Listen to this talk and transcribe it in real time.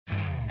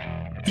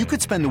You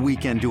could spend the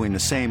weekend doing the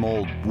same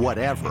old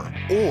whatever,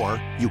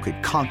 or you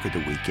could conquer the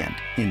weekend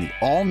in the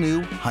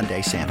all-new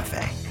Hyundai Santa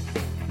Fe.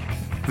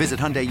 Visit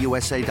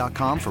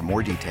HyundaiUSA.com for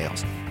more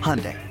details.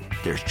 Hyundai,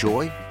 there's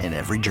joy in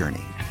every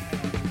journey.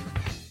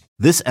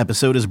 This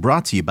episode is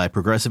brought to you by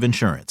Progressive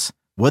Insurance.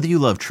 Whether you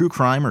love true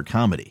crime or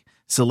comedy,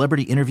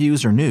 celebrity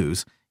interviews or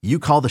news, you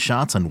call the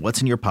shots on what's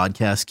in your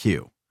podcast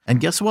queue. And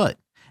guess what?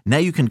 Now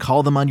you can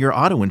call them on your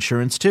auto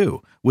insurance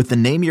too with the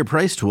Name Your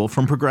Price tool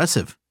from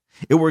Progressive.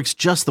 It works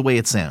just the way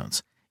it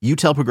sounds. You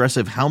tell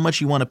Progressive how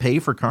much you want to pay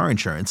for car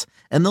insurance,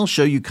 and they'll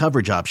show you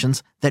coverage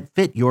options that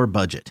fit your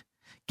budget.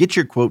 Get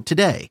your quote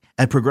today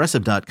at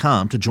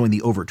Progressive.com to join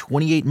the over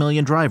 28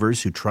 million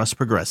drivers who trust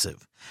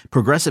Progressive.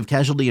 Progressive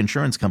Casualty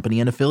Insurance Company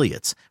and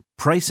Affiliates.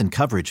 Price and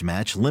coverage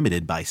match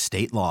limited by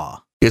state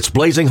law. It's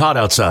blazing hot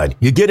outside.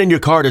 You get in your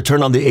car to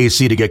turn on the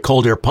AC to get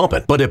cold air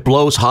pumping, but it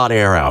blows hot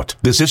air out.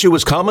 This issue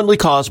is commonly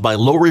caused by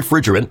low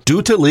refrigerant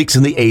due to leaks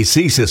in the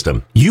AC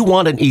system. You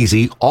want an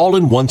easy,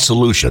 all-in-one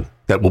solution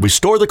that will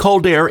restore the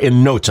cold air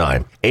in no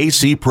time.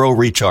 AC Pro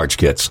Recharge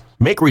Kits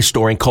make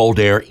restoring cold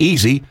air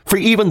easy for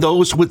even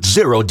those with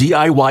zero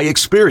DIY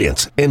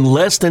experience in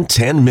less than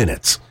 10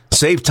 minutes.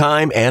 Save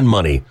time and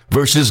money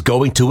versus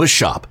going to a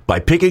shop by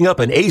picking up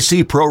an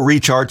AC Pro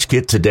Recharge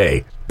Kit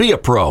today. Be a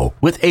pro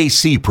with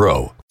AC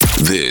Pro.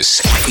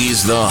 This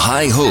is the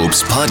High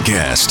Hopes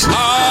Podcast.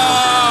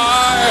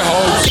 High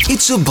Hopes.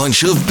 It's a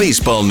bunch of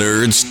baseball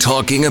nerds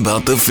talking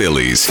about the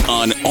Phillies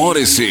on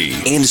Odyssey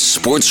and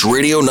Sports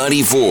Radio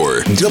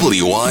 94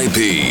 WIP.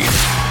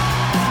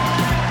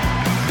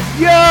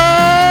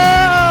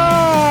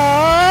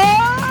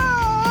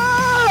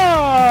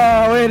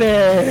 It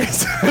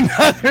is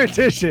another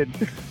edition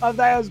of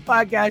the High Hopes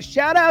Podcast.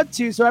 Shout out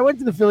to, so I went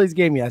to the Phillies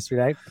game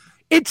yesterday.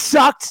 It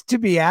sucked to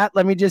be at,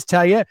 let me just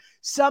tell you.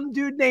 Some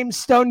dude named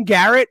Stone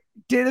Garrett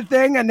did a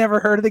thing. I never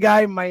heard of the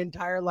guy in my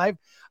entire life.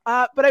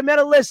 But I met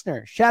a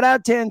listener. Shout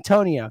out to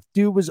Antonio.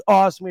 Dude was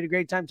awesome. We had a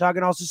great time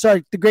talking. Also,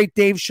 sorry, the great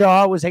Dave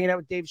Shaw was hanging out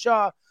with Dave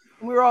Shaw.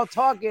 And we were all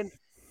talking.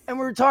 And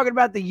we were talking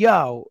about the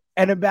yo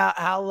and about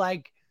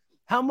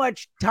how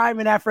much time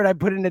and effort I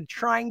put into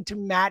trying to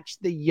match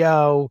the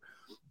yo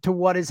to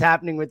what is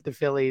happening with the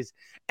Phillies.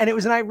 And it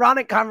was an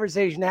ironic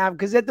conversation to have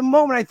because at the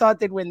moment I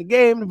thought they'd win the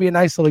game. It'd be a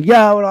nice little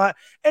yo. And all that.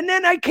 And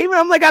then I came in,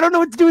 I'm like, I don't know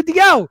what to do with the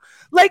yo.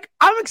 Like,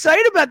 I'm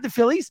excited about the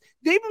Phillies.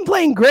 They've been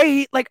playing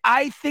great. Like,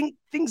 I think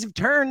things have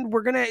turned.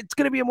 It's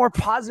going to be a more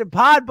positive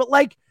pod, but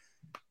like,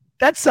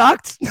 that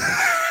sucked.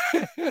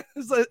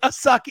 It's a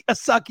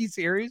sucky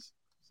series.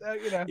 So,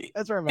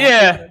 that's where I'm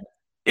at.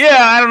 Yeah.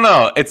 I don't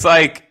know. It's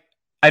like,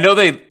 I know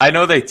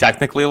they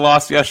technically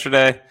lost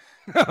yesterday.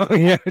 Oh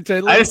yeah, I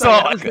just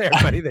saw there,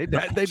 buddy. They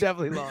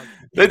definitely lost.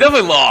 They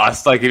definitely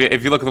lost. Like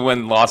if you look at the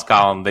win-loss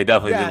column, they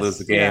definitely did lose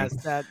the game.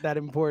 Yes, that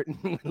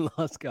important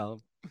win-loss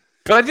column.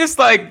 But I just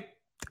I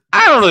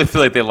don't really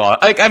feel like they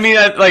lost.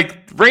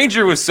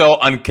 Ranger was so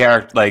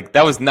uncharacteristic. Like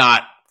that was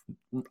not.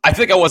 I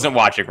think I wasn't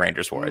watching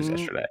Rangers Warriors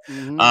yesterday.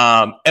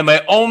 Mm-hmm. And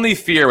my only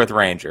fear with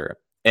Ranger,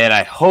 and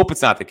I hope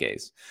it's not the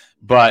case,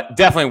 but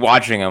definitely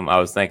watching him, I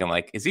was thinking,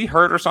 is he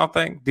hurt or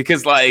something?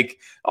 Because, all of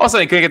a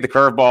sudden he couldn't get the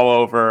curveball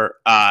over.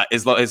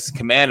 His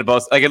command of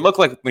both, it looked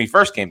like when he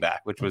first came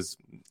back, which was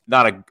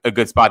not a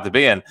good spot to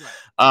be in.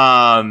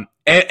 And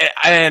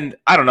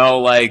I don't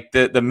know,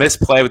 the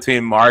misplay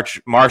between Marsh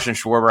and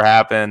Schwarber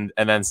happened,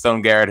 and then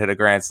Stone Garrett hit a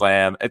grand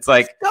slam. It's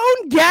like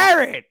Stone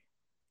Garrett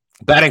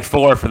batting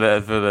four for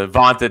the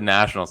vaunted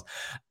Nationals.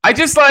 I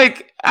just I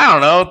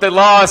don't know. They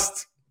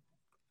lost.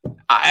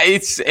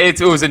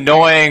 It was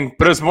annoying,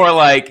 but it was more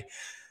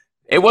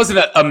it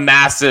wasn't a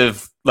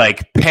massive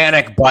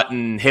panic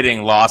button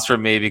hitting loss for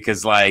me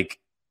because I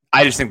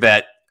just think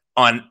that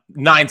on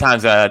 9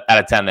 times out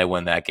of 10 they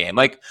win that game.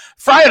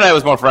 Friday night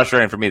was more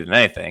frustrating for me than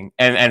anything,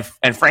 and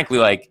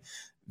frankly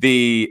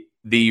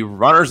the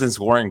runners in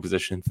scoring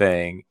position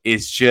thing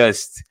is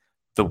just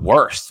the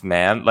worst,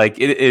 man.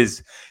 It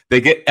is. They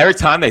get every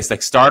time they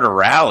start a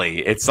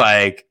rally, it's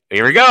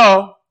here we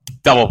go.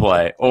 Double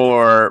play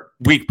or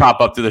weak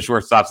pop up to the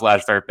shortstop /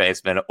 third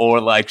baseman or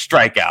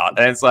strikeout.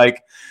 And it's are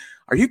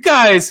you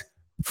guys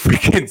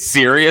freaking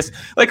serious?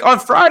 On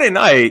Friday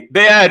night,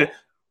 they had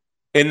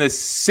in the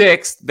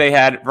 6th, they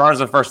had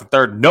runners on first and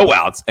third, no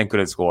outs and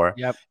couldn't score.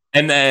 Yep.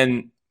 And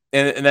then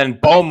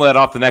Bohm led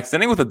off the next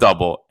inning with a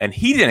double and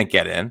he didn't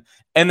get in.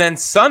 And then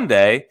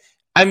Sunday,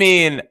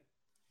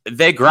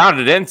 they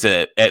grounded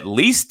into at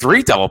least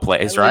 3 double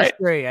plays, right?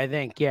 3, I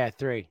think. Yeah,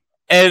 3.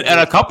 And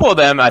a couple of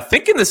them, I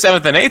think in the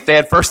 7th and 8th, they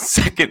had first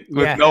and second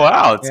with no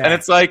outs. Yeah. And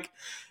it's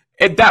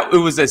it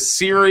was a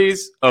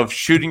series of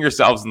shooting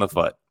yourselves in the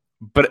foot.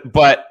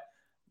 But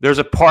there's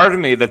a part of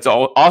me that's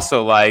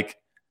also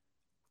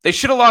they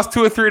should have lost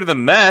 2 or 3 to the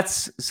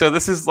Mets. So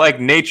this is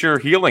nature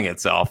healing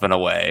itself in a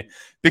way,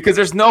 because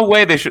there's no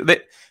way they should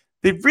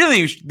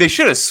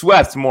have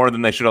swept more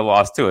than they should have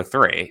lost 2 or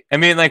 3.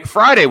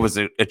 Friday was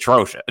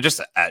atrocious,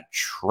 just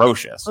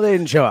atrocious. Well, they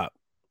didn't show up.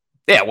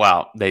 Yeah,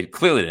 well, they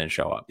clearly didn't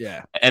show up.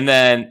 Yeah. And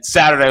then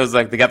Saturday was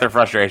they got their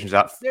frustrations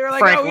out. They were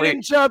we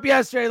didn't show up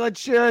yesterday.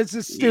 This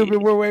is stupid.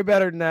 We're way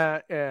better than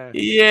that. Yeah.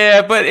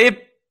 Yeah, but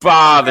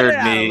bothered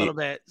Spread it out me a little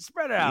bit.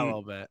 Spread it out a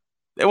little bit.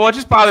 Well, it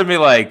just bothered me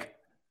like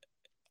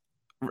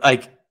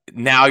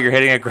now you're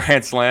hitting a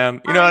grand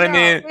slam. You know what I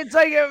mean? It's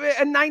like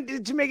a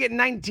 19 to make it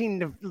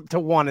 19 to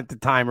 1 at the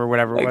time or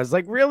whatever it was.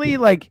 Like really,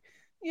 like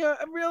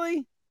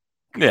really.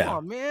 Come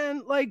on,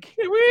 man. Like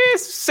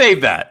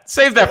save that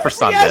for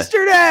Sunday.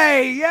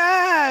 Yesterday,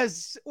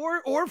 yes,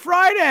 or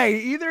Friday.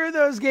 Either of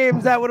those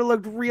games that would have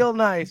looked real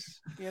nice.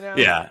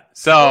 Yeah.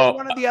 So or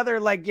one of the other,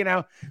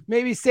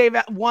 maybe save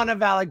one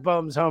of Alec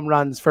Boehm's home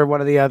runs for one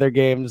of the other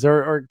games,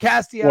 or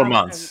Castiel. 4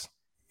 months.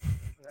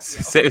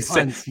 Save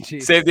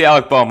the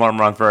Alec Boehm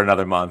home run for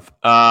another month.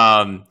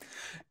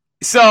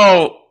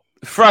 So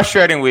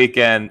frustrating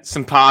weekend.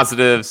 Some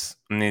positives.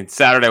 I mean,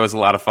 Saturday was a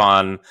lot of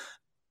fun.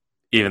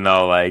 Even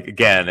though,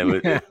 again, it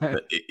was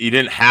you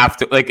didn't have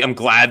to. I'm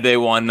glad they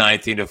won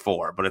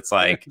 19-4, but it's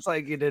like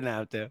you didn't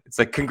have to. It's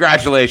like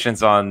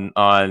congratulations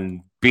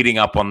on beating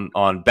up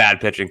on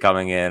bad pitching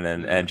coming in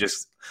and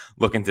just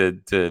looking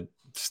to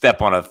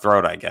step on a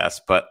throat, I guess.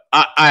 But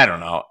I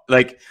don't know.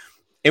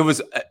 It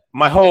was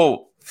my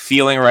whole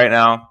feeling right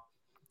now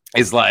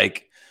is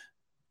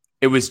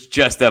it was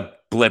just a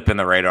blip in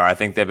the radar. I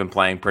think they've been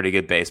playing pretty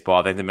good baseball.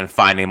 I think they've been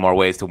finding more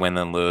ways to win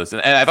than lose.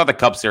 And I thought the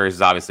Cubs series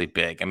is obviously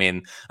big. I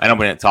mean, I know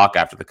we didn't talk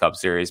after the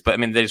Cubs series, but I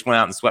mean, they just went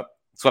out and swept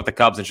the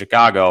Cubs in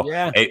Chicago,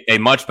 a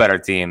much better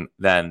team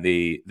than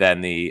the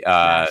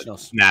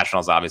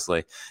Nationals,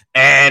 obviously.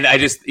 And I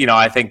just,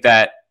 I think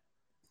that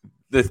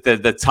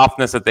the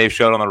toughness that they've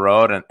showed on the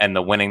road and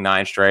the winning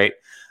 9 straight,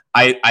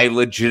 I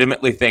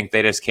legitimately think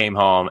they just came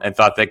home and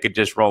thought they could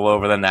just roll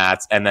over the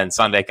Nats, and then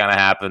Sunday kind of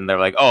happened. They're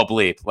like, oh,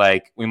 bleep,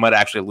 we might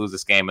actually lose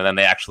this game, and then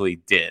they actually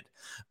did.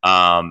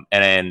 And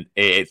then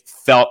it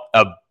felt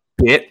a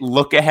bit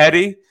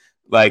look-aheady.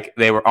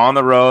 They were on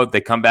the road.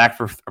 They come back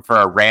for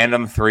a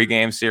random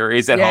 3-game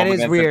series at home. Yeah, it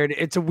is weird.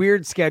 It's a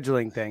weird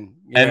scheduling thing.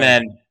 And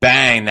then,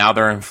 bang, now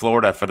they're in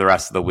Florida for the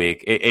rest of the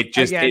week.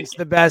 It's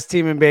the best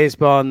team in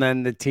baseball, and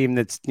then the team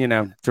that's,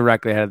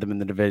 directly ahead of them in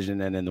the division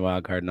and in the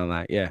wild card and all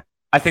that. Yeah.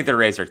 I think the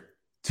Rays are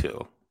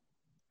 2.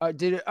 Are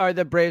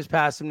the Braves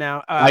past them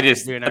now?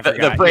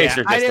 The Braves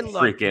are just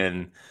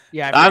freaking.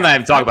 Yeah, I'm not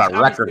even talking about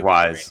record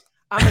wise.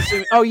 I'm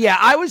assuming. Oh yeah,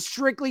 I was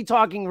strictly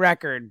talking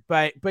record,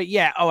 but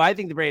yeah. Oh, I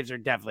think the Braves are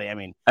definitely. I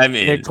mean,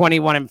 they're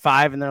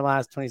 21-5 in their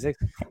last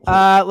 26.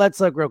 Let's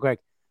look real quick.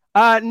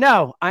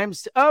 No,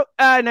 no,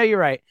 you're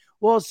right.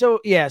 Well, so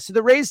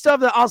the Rays still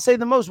have I'll say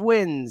the most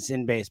wins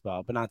in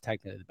baseball, but not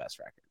technically the best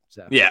record.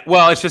 So yeah,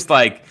 well, it's just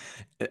with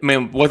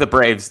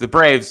the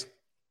Braves.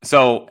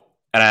 So,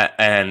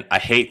 and I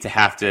hate to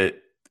have to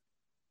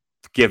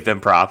give them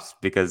props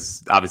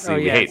because obviously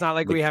we hate. It's not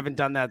like we haven't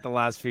done that the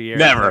last few years.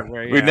 Never.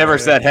 We've never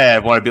said, hey, I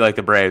want to be like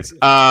the Braves.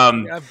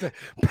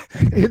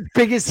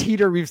 Biggest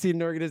heater we've seen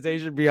an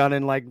organization be on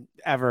in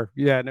ever.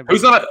 Yeah.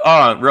 Who's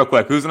on real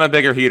quick? Who's on a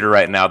bigger heater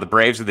right now? The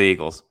Braves or the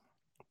Eagles?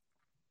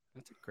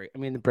 That's great. I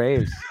mean, the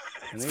Braves.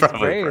 It's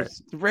probably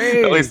the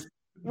Braves. At least,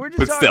 we're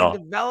just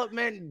talking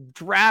development,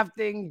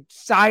 drafting,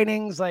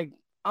 signings,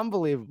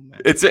 unbelievable,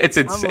 man. It's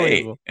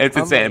insane. It's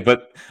insane.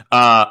 But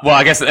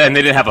I guess, and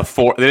they didn't have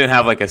they didn't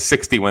have a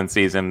 60-win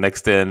season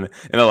mixed in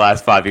the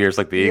last 5 years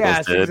like the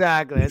Eagles did.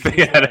 Exactly.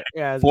 They had a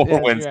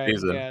 4-win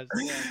season. Yes.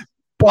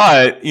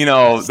 But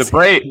the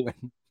Braves.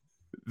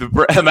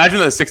 Imagine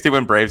the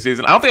 60-win Braves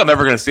season. I don't think I'm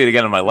ever going to see it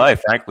again in my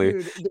life, frankly.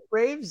 Dude,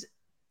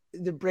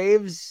 the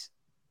Braves.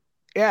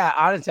 Yeah,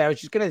 honestly, I was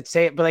just gonna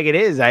say it, but it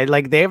is. They're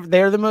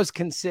the most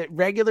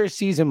regular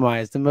season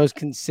wise, the most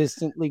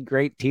consistently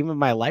great team of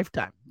my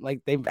lifetime.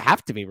 They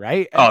have to be,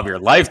 right? Of your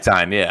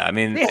lifetime, yeah. I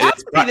mean, they have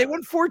to be. They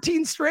won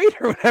 14 straight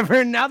or whatever,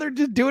 and now they're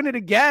just doing it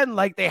again.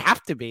 They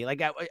have to be.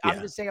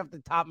 I'm just saying off the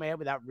top of my head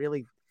without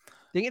really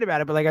thinking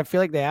about it, but I feel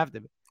like they have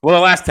to be. Well,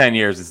 the last 10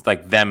 years is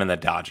them and the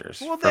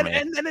Dodgers. Well,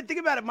 and then think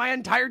about it. My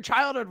entire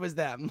childhood was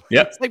them.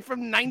 Yep. It's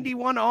from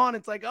 91 on.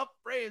 It's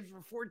Braves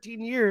for 14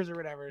 years or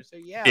whatever. So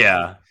yeah.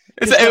 Yeah.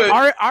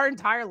 Our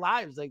entire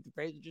lives, the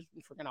Braves have just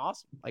been freaking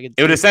awesome.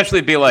 It would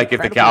essentially be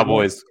if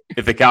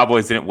the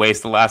Cowboys didn't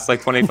waste the last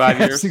 25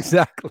 years.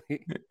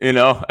 Exactly. And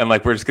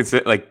we're just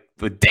consider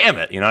damn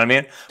it, you know what I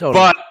mean?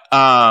 Totally.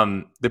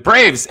 But the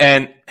Braves,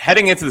 and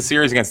heading into the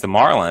series against the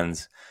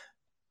Marlins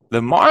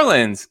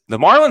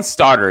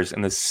starters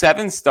in the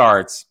 7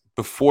 starts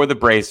before the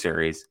Braves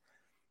series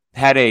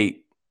had a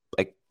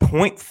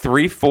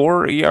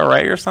 0.34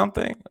 ERA or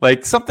something,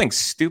 something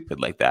stupid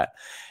like that.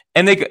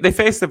 And they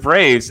face the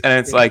Braves, and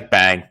it's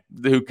bang,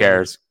 who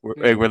cares?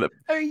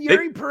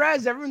 Yuri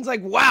Perez, everyone's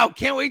wow,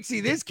 can't wait to see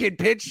this kid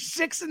pitch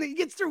 6, and he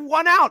gets through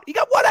 1 out. He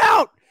got 1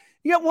 out.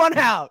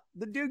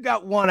 The dude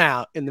got 1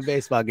 out in the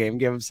baseball game.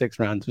 Give him 6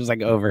 runs. It was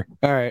over.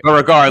 All right. But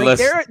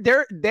regardless,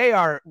 they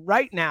are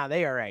right now.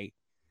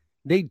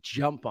 They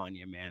jump on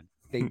you, man.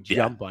 They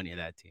jump on you,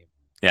 that team.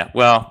 Yeah,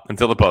 well,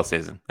 until the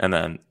postseason, and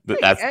then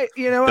that's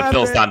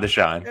Phil's time to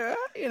shine.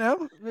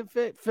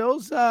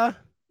 Phil's,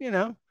 1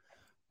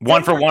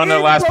 for 1 in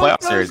their last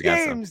playoff series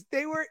against them.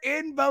 They were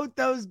in both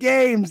those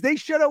games. They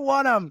should have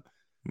won them.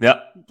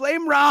 Yep.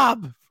 Blame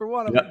Rob for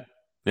one of them.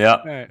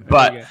 Yeah. Right,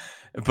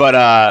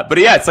 but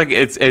yeah,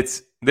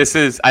 it's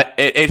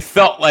It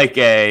felt like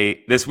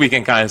this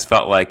weekend kind of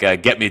felt like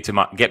get me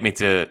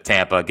to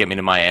Tampa, get me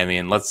to Miami,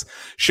 and let's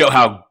show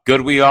how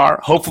good we are.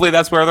 Hopefully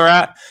that's where they're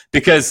at,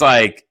 because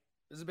like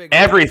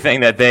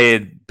everything that they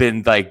had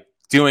been like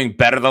doing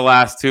better the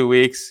last 2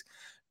 weeks,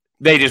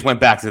 they just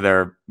went back to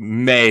their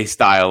May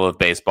style of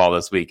baseball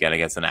this weekend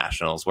against the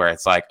Nationals, where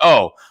it's like,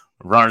 oh,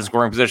 runner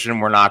scoring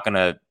position, we're not going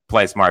to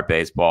play smart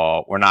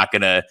baseball. We're not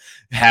going to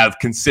have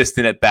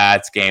consistent at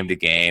bats game to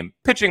game.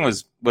 Pitching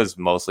was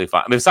mostly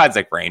fine. Besides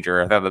like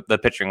Ranger, I thought the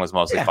pitching was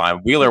mostly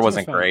fine. Wheeler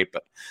wasn't great,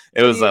 but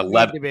it was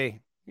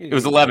 11. It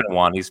was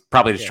 11-1. He's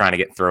probably just trying to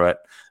get through it.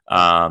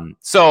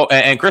 So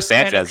Chris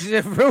Sanchez,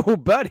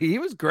 buddy, he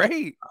was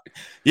great.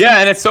 Yeah,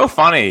 and it's so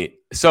funny.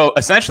 So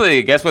essentially,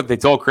 I guess what they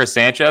told Chris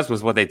Sanchez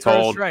was what they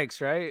told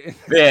strikes, right?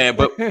 Yeah,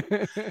 but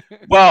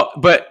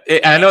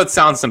I know it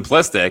sounds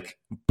simplistic,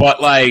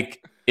 but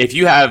like if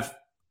you have.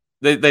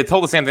 They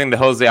told the same thing to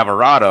Jose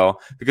Alvarado,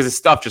 because his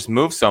stuff just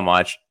moves so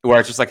much, where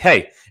it's just like,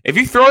 hey, if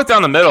you throw it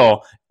down the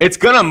middle, it's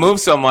going to move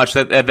so much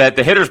that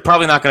the hitter's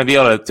probably not going to be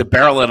able to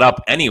barrel it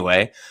up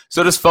anyway.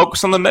 So just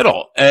focus on the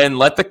middle and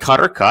let the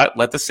cutter cut,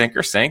 let the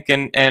sinker sink,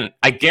 and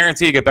I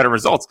guarantee you get better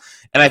results.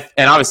 And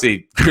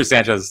obviously Chris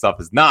Sanchez's stuff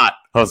is not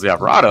Jose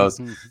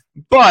Alvarado's,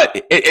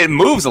 but it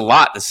moves a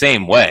lot the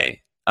same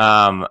way.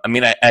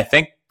 I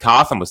think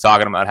Cotham was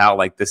talking about how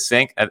like the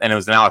sink, and it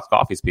was an Alex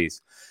Coffey's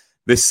piece,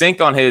 the sink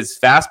on his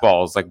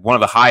fastball is like one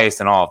of the highest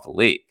in all of the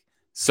league.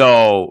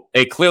 So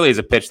it clearly is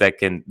a pitch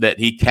that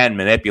he can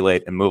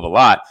manipulate and move a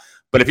lot.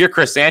 But if you're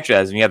Chris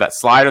Sanchez and you have that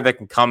slider that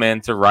can come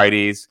into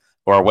righties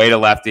or away to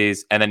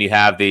lefties, and then you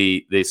have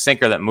the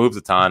sinker that moves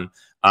a ton,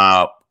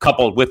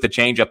 coupled with the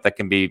changeup that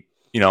can be,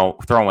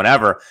 thrown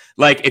whenever.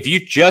 Like if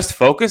you just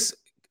focus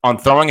on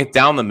throwing it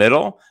down the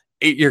middle,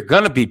 you're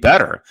going to be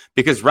better,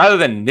 because rather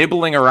than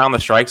nibbling around the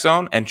strike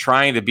zone and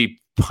trying to be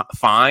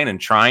fine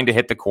and trying to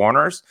hit the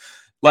corners,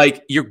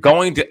 like you're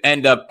going to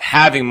end up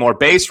having more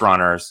base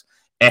runners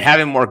and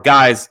having more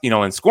guys,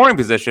 in scoring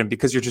position,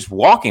 because you're just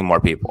walking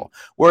more people.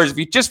 Whereas if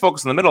you just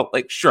focus in the middle,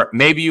 like sure,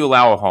 maybe you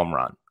allow a home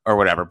run or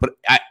whatever, but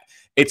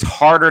it's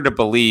harder to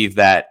believe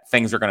that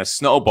things are going to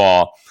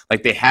snowball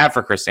like they have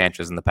for Chris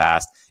Sanchez in the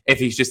past if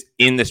he's just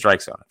in the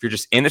strike zone. If you're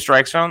just in the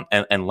strike zone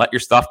and let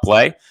your stuff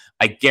play,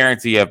 I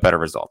guarantee you have better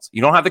results.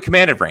 You don't have the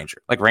command of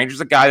Ranger. Like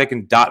Ranger's a guy that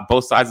can dot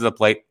both sides of the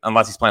plate,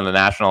 unless he's playing the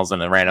Nationals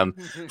in a random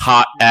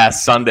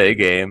hot-ass Sunday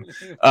game.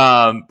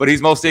 But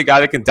he's mostly a guy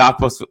that can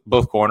dot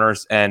both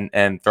corners and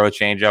throw a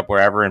changeup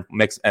wherever and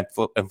mix and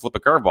flip a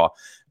curveball.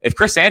 If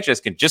Chris Sanchez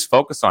can just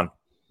focus on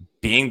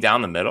being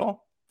down the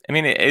middle, I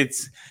mean,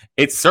 it's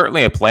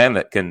certainly a plan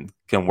that can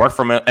work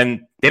for him.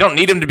 And they don't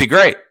need him to be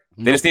great.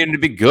 They just need him to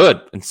be good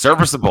and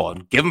serviceable,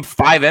 and give him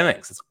 5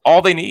 innings. That's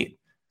all they need.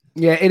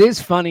 Yeah, it is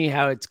funny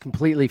how it's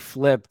completely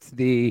flipped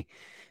the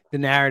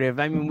narrative.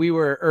 I mean, we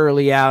were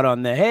early out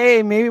on the,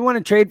 hey, maybe want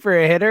to trade for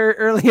a hitter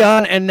early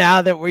on. And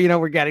now that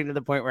we're getting to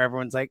the point where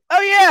everyone's like,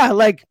 oh yeah,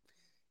 like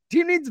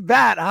team needs a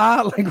bat,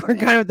 huh? Like we're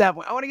kind of at that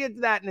point. I want to get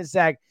to that in a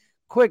sec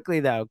quickly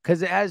though,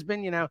 because it has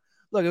been,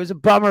 look, it was a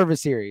bummer of a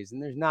series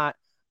and there's not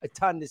a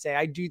ton to say.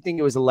 I do think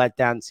it was a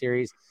letdown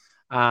series.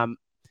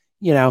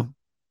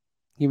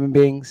 Human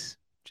beings.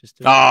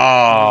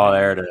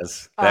 There it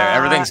is. There,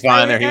 everything's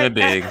fine. They're human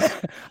beings.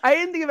 I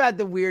didn't think about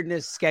the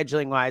weirdness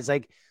scheduling wise.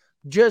 Like,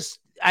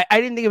 I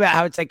didn't think about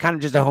how it's like kind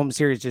of just a home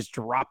series just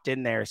dropped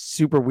in there,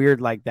 super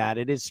weird like that.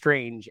 It is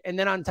strange. And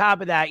then on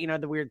top of that,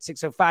 the weird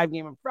 6:05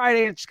 game on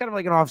Friday. It's kind of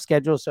like an off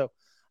schedule. So,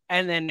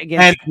 and then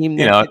again, the team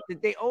that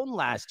they owned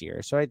last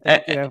year. So I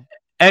think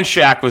and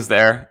Shaq was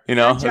there.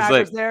 Shaq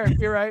was there.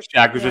 You're right.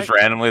 Shaq was just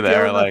randomly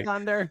there. Like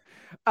Thunder.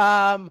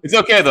 It's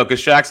okay though,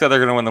 because Shaq said they're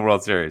going to win the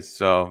World Series.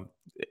 So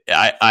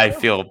I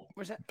feel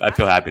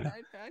happy now.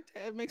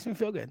 It makes me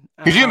feel good.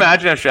 Could you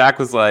imagine if Shaq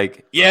was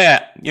like,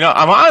 yeah,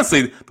 I'm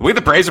honestly, the way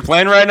the Braves are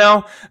playing right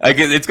now, like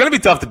it's going to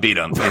be tough to beat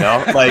them,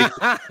 like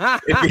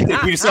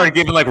if we started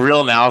giving like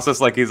real analysis,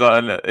 like he's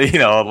on,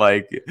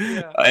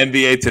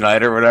 NBA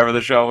Tonight or whatever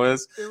the show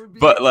is,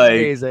 but like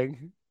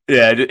amazing.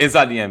 Yeah, it's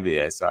not the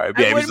NBA. Sorry,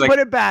 I wouldn't put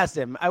it past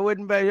him. I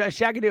wouldn't, but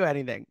Shaq could do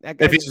anything. That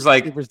guy's if he's just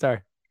like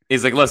superstar.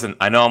 He's like, listen,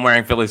 I know I'm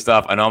wearing Philly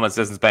stuff. I know I'm at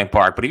Citizens Bank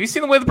Park, but have you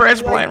seen the way the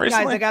Braves are playing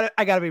recently? Guys,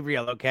 I gotta be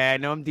real, okay? I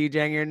know I'm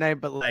DJing here tonight,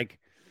 but like,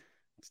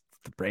 it's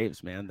the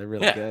Braves, man, they're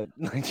really good.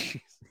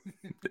 Like,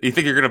 you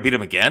think you're gonna beat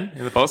them again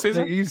in the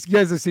postseason? You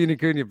guys have seen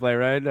Acuna play,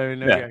 right? I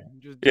mean, okay.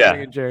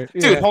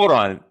 Dude, hold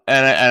on.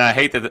 And I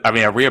hate that. I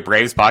mean, are we a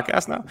Braves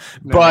podcast now?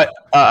 No,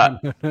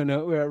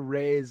 we're a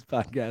Rays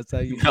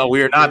podcast. No,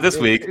 we are not this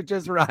week. It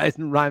just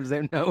rhymes.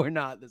 No, we're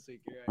not this week.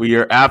 Right. We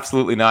are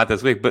absolutely not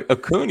this week. But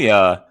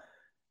Acuna.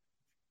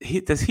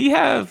 Does he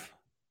have?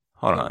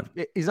 Hold on.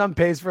 He's on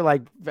pace for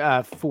like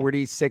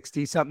 40,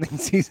 60 something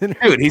season.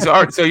 Dude, he's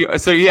already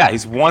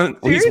he's one.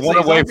 He's one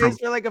away from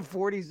for like a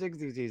 40,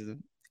 60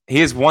 season.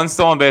 He is one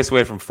stolen base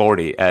away from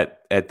 40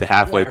 at the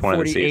halfway point 40,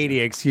 of the season. 80,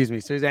 excuse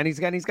me. So he's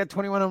got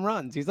 21 home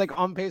runs. He's like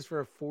on pace for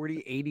a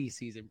 40, 80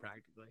 season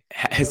practically.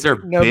 Has there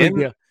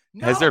been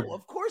No, Has there?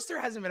 of course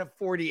there hasn't been a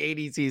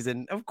 40-80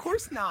 season. Of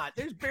course not.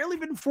 There's barely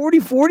been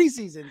 40-40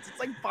 seasons. It's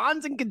like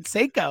Bonds and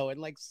Canseco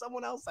and like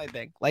someone else, I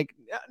think. Like,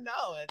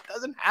 no, it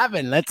doesn't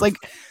happen. That's like,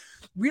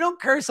 we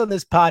don't curse on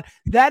this pod.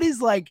 That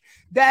is like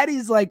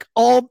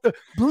all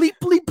bleep,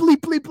 bleep, bleep,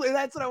 bleep, bleep.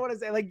 That's what I want to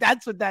say. Like,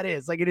 that's what that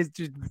is. Like, it is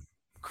just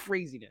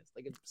craziness.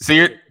 Like, So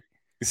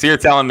you're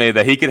telling me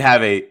that he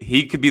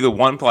could be the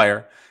one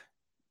player,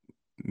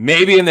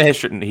 maybe in the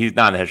history, he's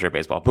not in the history of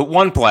baseball, but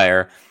one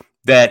player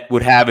that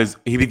would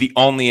he'd be the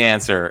only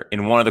answer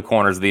in one of the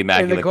corners of the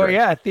Immaculate Grid.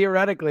 Yeah,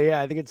 theoretically, yeah,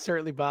 I think it's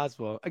certainly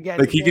possible. Again,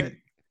 like he could,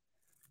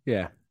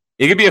 yeah,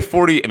 it could be a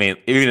 40. I mean,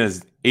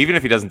 even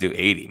if he doesn't do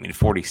 80, I mean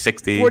 40,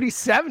 60, 40,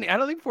 70. I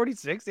don't think 40,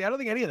 60. I don't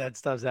think any of that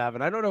stuff's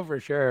happened. I don't know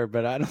for sure,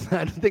 but I don't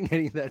think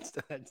any of that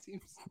stuff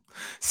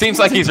seems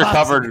like he's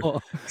recovered.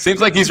 Seems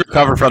like he's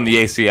recovered from the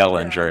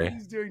ACL injury.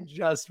 He's doing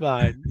just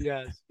fine.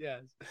 Yes.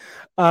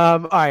 All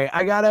right,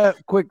 I gotta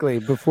quickly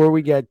before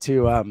we get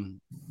to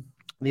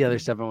the other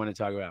stuff I want to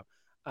talk about.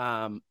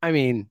 I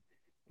mean,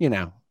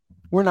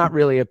 we're not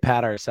really a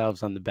pat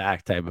ourselves on the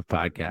back type of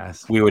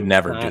podcast. We would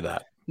never do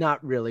that.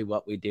 Not really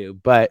what we do,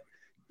 but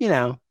you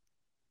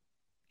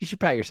should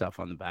pat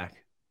yourself on the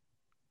back.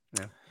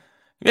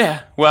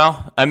 Yeah.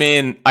 Well, I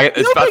mean,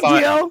 it's no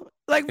big deal.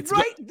 Like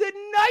the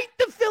night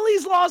the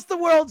Phillies lost the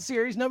World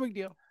Series, no big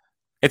deal.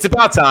 It's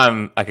about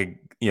time I could,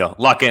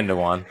 luck into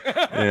one.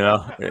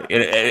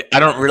 I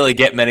don't really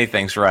get many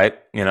things right,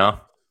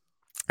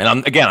 And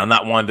I'm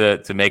not one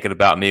to make it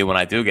about me when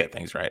I do get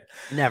things right.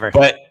 Never.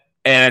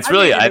 And it's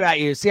really about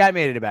you. See, I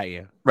made it about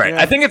you. Right.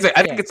 I think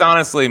it's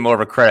honestly more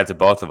of a credit to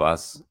both of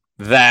us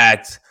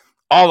that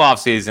all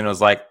offseason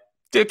was like,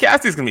 dude,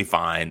 Cassie's gonna be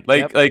fine.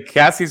 Like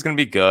Cassie's gonna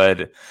be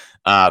good.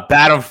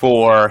 Bat him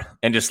 4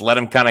 and just let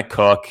him kind of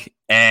cook.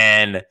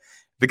 And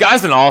the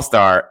guy's an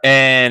all-star,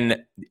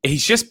 and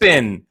he's just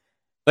been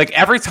like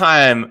every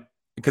time.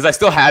 Because I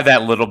still have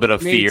that little bit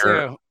of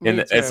fear.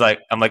 It's like,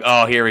 I'm like,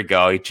 oh, here we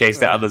go. He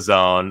chased out of the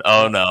zone.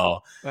 Oh,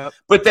 no. Yep.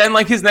 But then,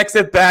 like, his next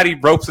at bat, he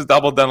ropes a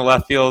double down the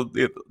left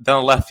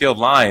field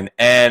line.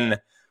 And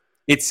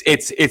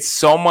it's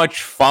so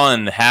much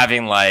fun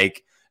having,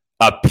 like,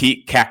 a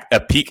peak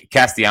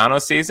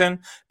Castellanos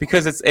season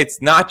because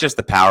it's not just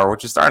the power,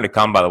 which is starting to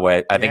come, by the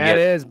way. I think it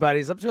is, but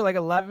he's up to, like,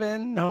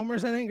 11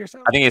 homers, I think, or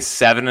something. I think it's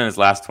 7 in his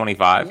last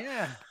 25.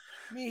 Yeah.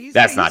 I mean, he's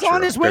not on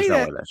true. his way. There's no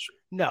way that's true.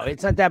 No,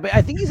 it's not that, but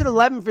I think he's at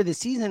 11 for the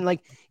season.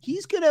 Like,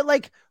 he's gonna,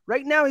 like,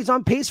 right now he's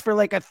on pace for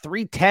like a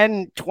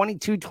 310,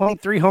 22,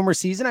 23 homer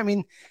season. I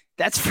mean,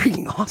 that's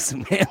freaking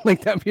awesome, man.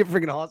 Like, that'd be a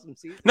freaking awesome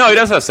season. No, he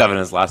does have 7 in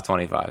his last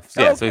 25.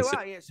 So, wow. Yeah.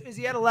 So is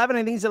he at 11? I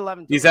think he's at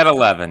 11. He's at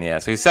 11, yeah.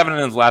 So he's 7 in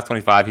his last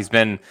 25. He's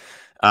been,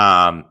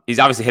 he's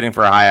obviously hitting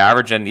for a high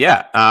average, and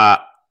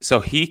so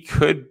he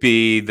could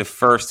be the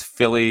first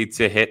Philly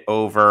to hit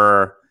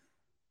over.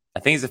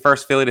 I think he's the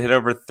first Philly to hit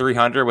over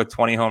 300 with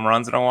 20 home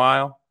runs in a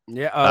while.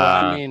 Yeah,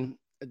 I mean,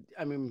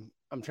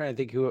 I'm trying to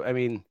think who. I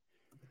mean,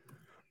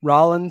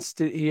 Rollins.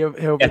 Did he? I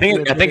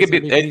think it'd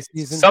be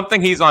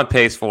something he's on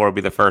pace for. Would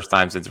be the first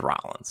time since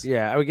Rollins.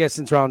 Yeah, I would guess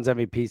since Rollins'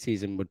 MVP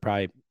season would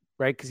probably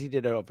right because he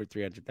did over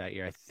 300 that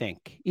year. I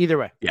think. Either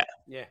way. Yeah.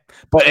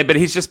 But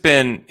he's just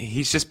been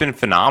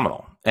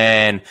phenomenal,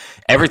 and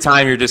every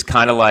time you're just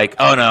kind of like,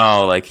 oh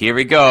no, like here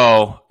we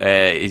go,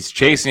 he's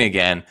chasing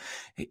again.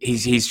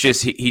 He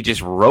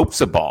just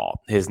ropes a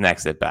ball his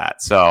next at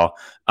bat. So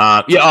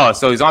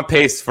so he's on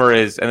pace for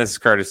his, and this is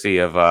courtesy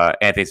of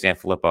Anthony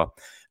Sanfilippo.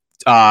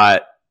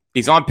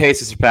 He's on pace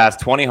to surpass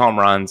 20 home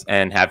runs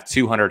and have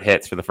 200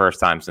 hits for the first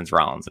time since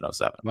Rollins in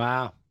 07.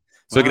 Wow.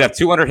 So he could have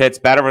 200 hits,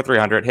 bat over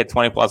 300, hit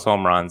 20 plus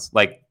home runs.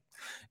 Like,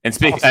 and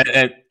speaking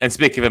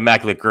of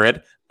Immaculate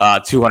Grid,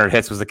 200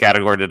 hits was the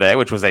category today,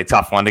 which was a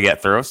tough one to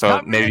get through.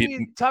 So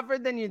tougher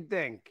than you'd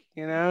think.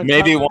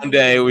 Maybe one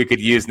day we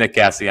could use Nick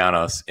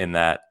Castellanos in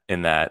that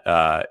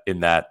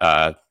grid.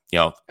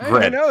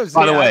 Who knows?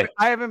 By the way,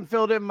 I haven't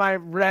filled in my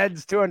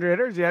Reds 200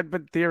 hitters yet,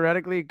 but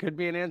theoretically it could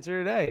be an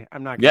answer today.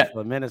 I'm not going to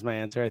fill him in as my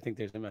answer. I think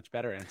there's a much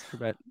better answer,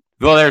 but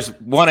there's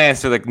one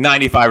answer like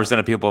 95%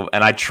 of people,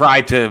 and I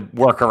tried to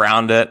work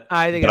around it.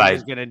 I think I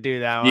was going to do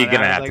that one. You're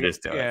going to have to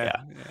just do it.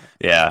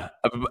 Yeah.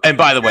 And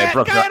by the way,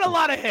 Brooks had a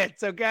lot of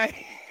hits.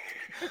 Okay.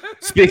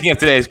 Speaking of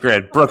today's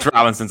grid, Brooks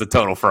Robinson's a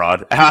total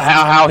fraud.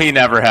 How he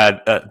never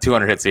had a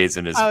 200 hit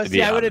season is. I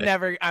wouldn't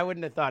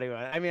have thought he would.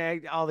 I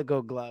mean, all the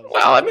Gold Gloves.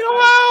 Well, I mean,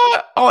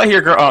 all I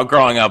hear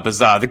growing up is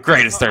the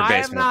greatest third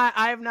baseman.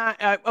 I have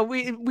not.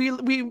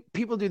 We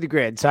people do the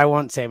grid, so I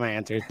won't say my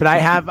answers. But I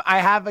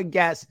have a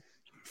guess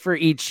for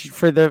each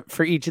of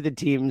the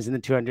teams and the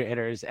 200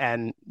 hitters,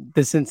 and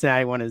the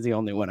Cincinnati one is the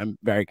only one I'm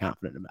very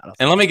confident about.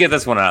 And let me get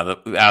this one out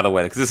of the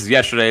way because this is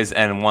yesterday's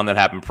and one that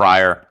happened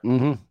prior.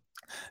 Mm-hmm.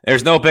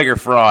 There's no bigger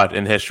fraud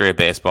in the history of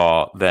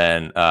baseball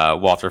than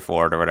Walter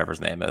Ford or whatever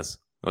his name is.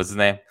 What's his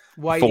name?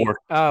 Whitey.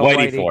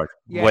 Whitey Ford.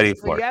 Yeah, Whitey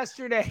so Ford.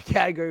 Yesterday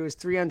category was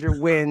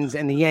 300 wins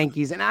and the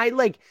Yankees, and I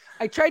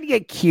tried to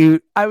get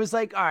cute. I was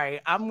like, all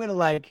right, I'm gonna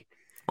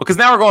because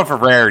now we're going for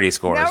rarity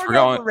scores. Now we're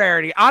going for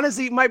rarity.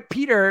 Honestly,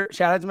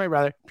 shout out to my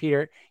brother,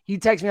 Peter. He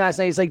texted me last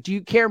night. He's like, do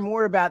you care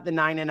more about the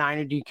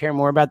 9-9 or do you care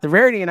more about the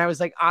rarity? And I was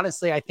like,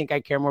 honestly, I think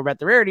I care more about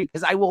the rarity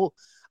because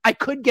I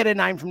could get a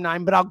 9 from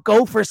 9, but I'll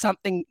go for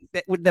something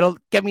that'll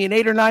get me an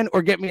 8 or 9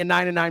 or get me a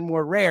 9 and 9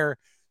 more rare.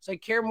 So I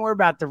care more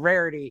about the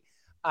rarity.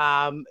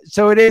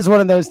 So it is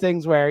one of those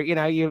things where,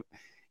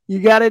 you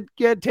got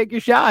to take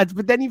your shots,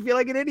 but then you feel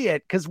like an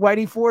idiot because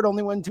Whitey Ford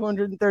only won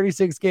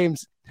 236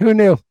 games. Who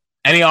knew?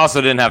 And he also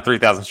didn't have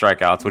 3,000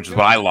 strikeouts, which is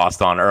what I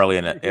lost on early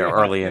in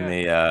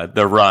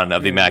the run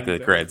of the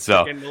Immaculate Grid.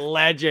 So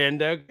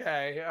legend,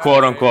 okay,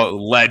 quote unquote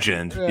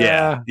legend.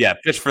 Yeah.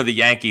 Pitch for the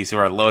Yankees who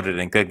are loaded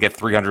and could get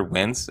 300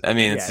 wins. I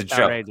mean, it's a joke.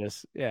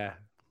 Outrageous. Yeah.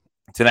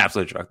 It's an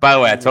absolute joke. By the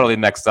way, I totally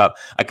mixed up.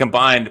 I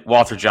combined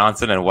Walter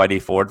Johnson and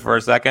Whitey Ford for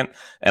a second,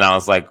 and I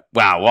was like,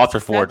 wow, Walter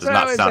Ford does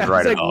not sound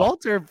right at all.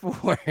 Walter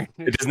Ford.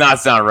 It does not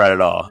sound right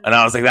at all. And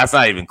I was like, that's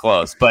not even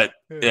close. But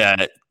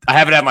yeah, I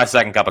haven't had my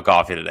second cup of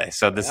coffee today,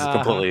 so this is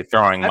completely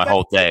throwing my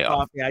whole day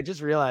off. I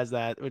just realized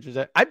that,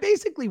 I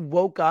basically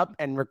woke up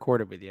and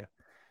recorded with you.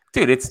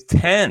 Dude, it's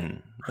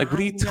 10. Like, what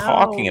are you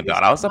talking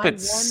about? I was up at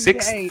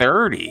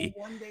 6:30.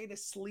 One day to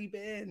sleep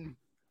in.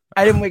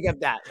 I didn't wake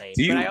up that late.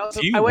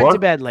 I went to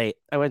bed late.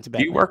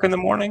 Do you work in the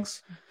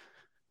mornings?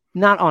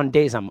 Not on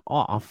days I'm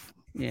off.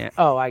 Yeah.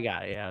 Oh, I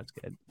got it. Yeah, that's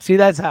good. See,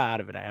 that's how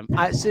out of it I am.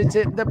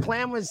 The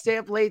plan was stay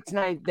up late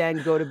tonight,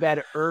 then go to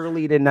bed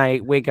early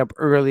tonight, wake up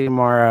early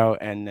tomorrow,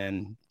 and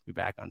then be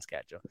back on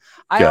schedule.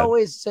 The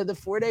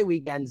 4-day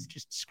weekends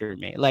just screw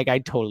me. Like, I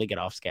totally get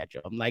off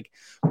schedule. I'm like,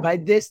 by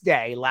this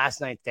day,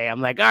 last night's day,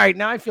 I'm like, all right,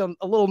 now I feel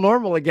a little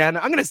normal again.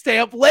 I'm going to stay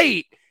up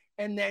late.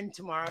 And then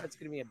tomorrow it's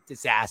going to be a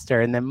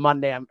disaster. And then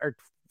Monday or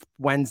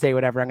Wednesday,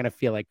 whatever, I'm going to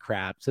feel like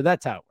crap. So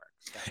that's how it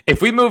works.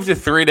 If we move to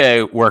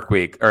 3-day work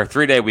week or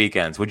 3-day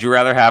weekends, would you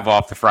rather have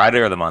off the Friday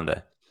or the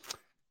Monday?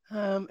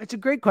 It's a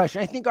great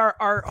question. I think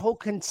our whole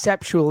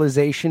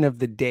conceptualization of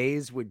the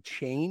days would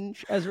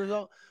change as a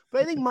result.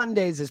 But I think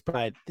Mondays is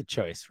probably the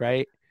choice,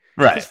 right?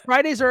 Right. Because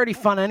Fridays are already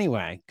fun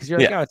anyway. Because you're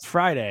like, oh, it's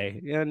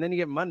Friday. And then you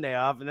get Monday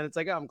off. And then it's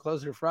like, oh, I'm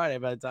closer to Friday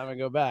by the time I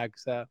go back.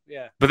 So,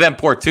 yeah. But then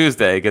poor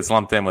Tuesday gets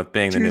lumped in with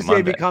being the new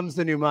Monday. Tuesday becomes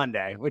the new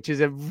Monday, which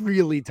is a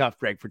really tough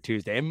break for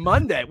Tuesday. And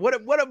Monday, what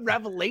a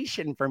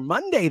revelation for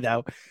Monday,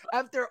 though.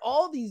 After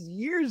all these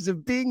years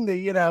of being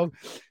the,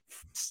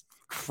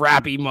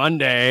 crappy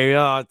Monday.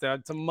 Oh,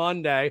 it's a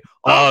Monday.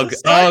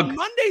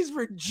 Monday's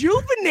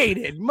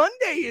rejuvenated.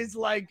 Monday is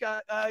like,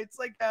 it's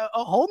like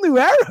a whole new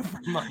era for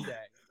Monday.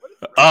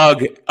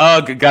 Ugh,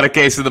 got a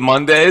case of the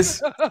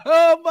Mondays?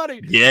 Oh,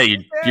 buddy. Yeah,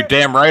 you're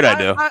damn right I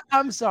do.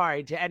 I'm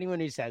sorry to anyone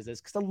who says this,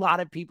 because a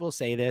lot of people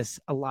say this.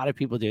 A lot of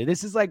people do.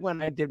 This is like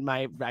when I did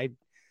I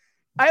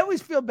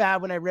always feel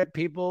bad when I rip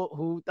people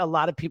who a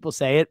lot of people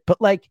say it, but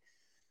like,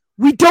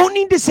 we don't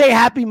need to say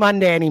Happy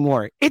Monday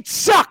anymore. It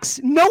sucks.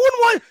 No one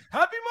wants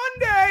Happy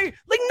Monday.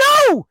 Like,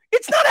 no,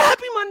 it's not a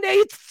Happy Monday.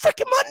 It's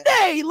freaking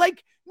Monday.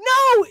 Like,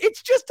 no,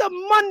 it's just a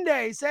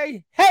Monday.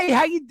 Say, hey,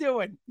 how you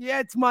doing? Yeah,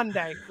 it's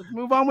Monday. Let's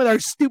move on with our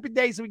stupid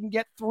day so we can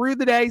get through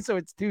the day. So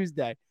it's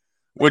Tuesday.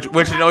 Would you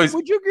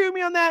agree with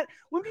me on that?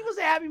 When people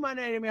say Happy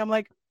Monday to me, I'm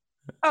like,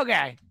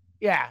 okay,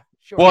 yeah.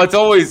 Sure. Well,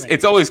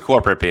 it's always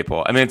corporate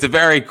people. I mean, it's a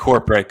very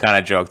corporate kind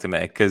of joke to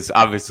make because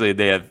obviously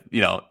they have,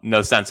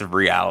 no sense of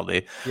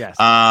reality. Yes.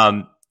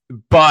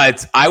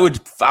 But I would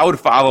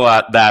follow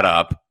that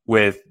up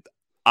with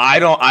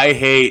I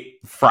hate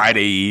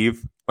Friday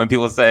Eve when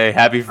people say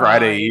Happy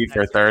Friday Eve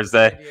or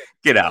Thursday.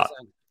 Get out.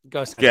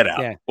 Get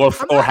out. Yeah.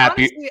 Or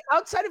happy. Honestly,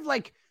 outside of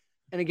like,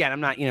 and again,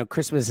 I'm not,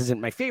 Christmas isn't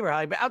my favorite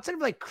holiday, but outside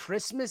of like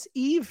Christmas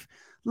Eve,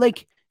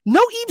 like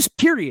no Eves,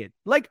 period.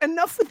 Like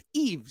enough with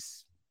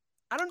Eves.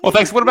 Well,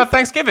 thanks. What about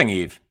Thanksgiving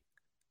Eve?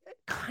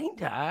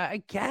 Kinda,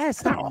 I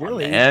guess. Not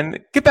really. Man,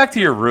 get back to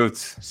your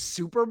roots.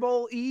 Super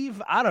Bowl Eve?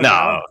 I don't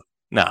know.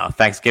 No.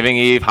 Thanksgiving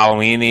Eve,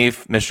 Halloween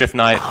Eve, Mischief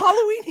Night.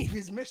 Halloween Eve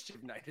is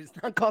Mischief Night. It's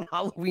not called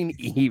Halloween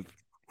Eve.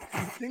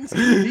 Things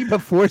can be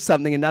before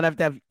something and not have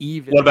to have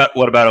Eve.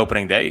 What about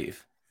Opening Day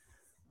Eve?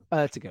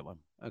 That's a good one.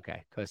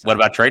 Okay. What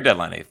about Trade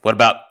Deadline Eve? What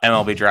about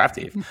MLB Draft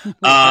Eve?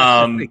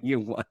 You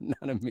won.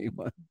 None of me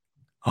won.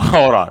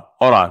 Hold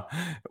on.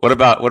 What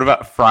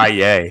about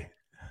Friday?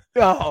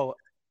 Oh,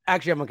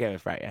 actually, I'm okay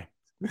with Friday.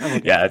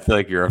 Okay. Yeah, I feel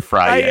like you're a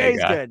Friday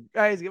guy. Good.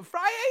 Friday's good.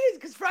 Friday is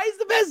because Friday's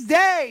the best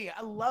day.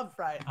 I love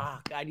Friday. Oh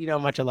God, you know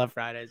how much I love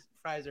Fridays.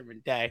 Fridays are my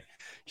day.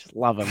 Just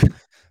love them.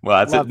 Well,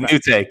 that's a new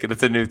take.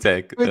 That's a new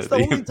take. It's the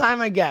only time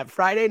I get.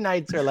 Friday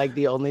nights are like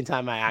the only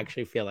time I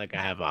actually feel like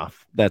I have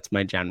off. That's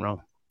my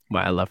general.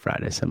 Why I love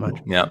Friday so much.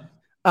 Yeah.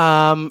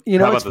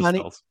 What's funny?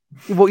 Stills?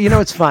 Well,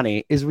 what's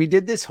funny is we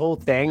did this whole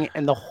thing,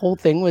 and the whole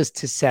thing was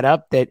to set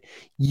up that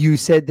you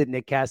said that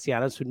Nick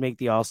Castellanos would make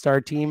the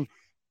All-Star team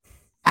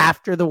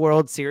after the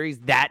World Series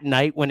that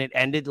night when it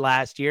ended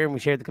last year, and we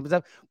shared the couple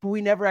stuff, but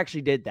we never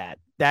actually did that.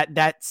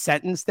 That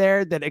sentence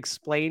there that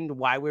explained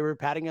why we were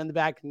patting on the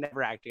back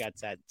never actually got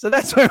said. So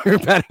that's why we were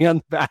patting on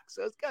the back.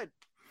 So it's good.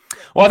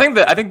 Well,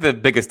 I think the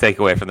biggest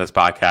takeaway from this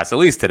podcast, at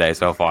least today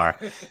so far,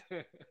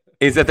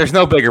 is that there's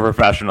no bigger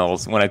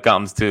professionals when it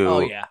comes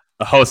to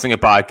hosting a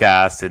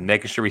podcast and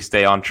making sure we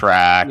stay on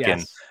track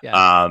and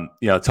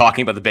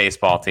talking about the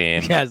baseball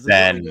team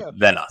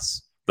than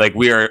us. Like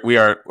we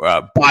are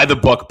by the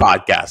book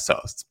podcast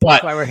hosts. But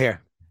that's why we're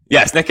here.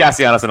 Yes, Nick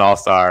Castellanos, an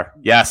all-star.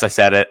 Yes, I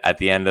said it at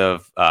the end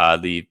of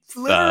the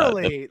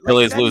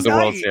Phillies lose the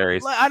World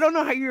Series. I don't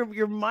know how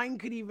your mind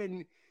could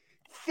even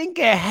think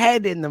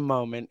ahead in the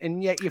moment,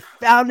 and yet you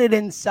found it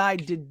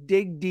inside to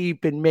dig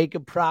deep and make a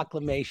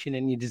proclamation,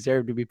 and you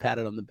deserve to be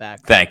patted on the back.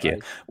 Thank you.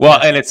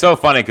 Well, and it's so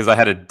funny because I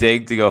had to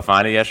dig to go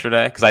find it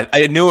yesterday because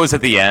I knew it was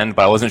at the end,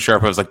 but I wasn't sure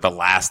if it was like the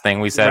last thing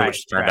we said,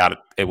 which turned out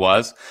it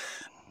was.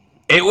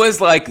 It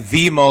was like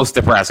the most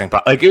depressing.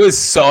 Like it was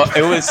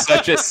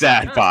such a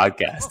sad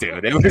podcast,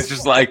 dude. It was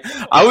just like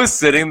I was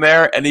sitting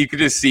there and you could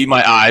just see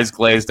my eyes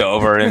glazed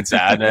over in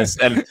sadness,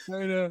 and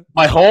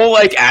my whole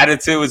like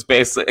attitude was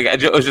basically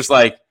it was just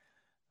like,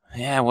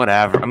 yeah,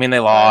 whatever. I mean, they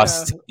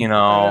lost,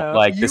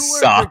 like this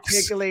sucks.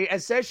 Particularly,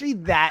 especially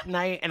that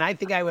night, and I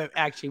think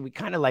we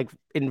kind of like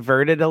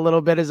inverted a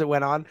little bit as it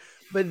went on.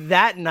 But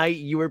that night,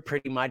 you were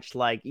pretty much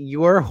like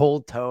your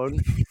whole tone.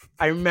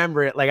 I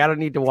remember it. Like, I don't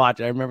need to watch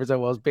it. I remember so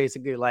well. It was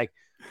basically like,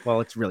 well,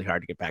 it's really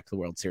hard to get back to the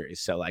World Series.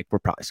 So, like, we're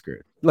probably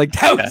screwed. Like,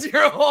 that was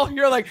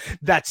you're like,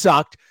 that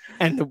sucked.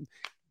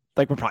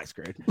 Like, we're probably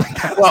screwed.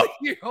 Like, that was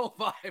your whole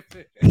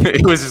vibe.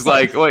 It was just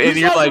like, well, and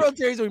you're like, World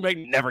Series we might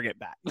never get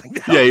back.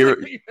 Like,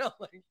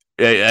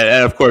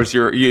 and of course,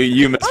 you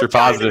Mr.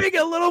 Positive. To make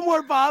it a little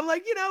more Bob.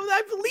 Like,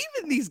 I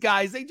believe in these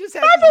guys. They just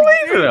have I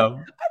believe in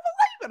them.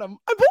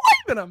 I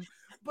believe in them.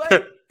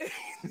 But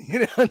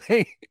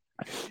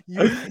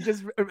you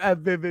just have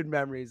vivid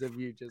memories of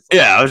you just.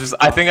 Yeah, I was just.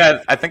 I think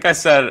I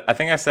said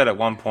at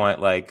one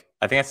point like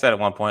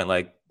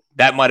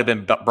that might have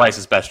been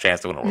Bryce's best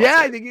chance to win a World Series.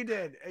 I think you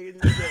did.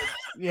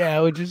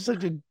 Yeah, which is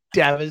such a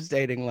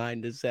devastating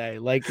line to say.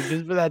 Like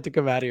just for that to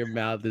come out of your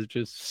mouth is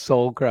just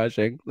soul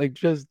crushing. Like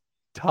just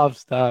tough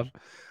stuff.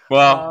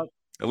 Well.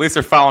 At least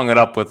they're following it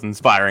up with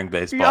inspiring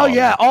baseball. Oh,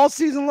 yeah. All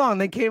season long.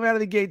 They came out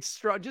of the gate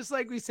strong. Just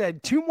like we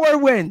said, 2 more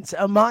wins,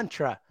 a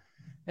mantra.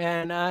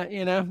 And,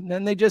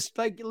 then they just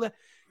like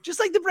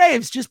the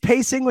Braves, just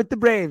pacing with the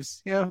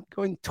Braves,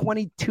 going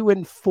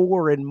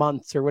 22-4 in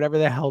months or whatever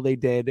the hell they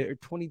did, or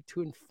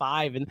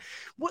 22-5. And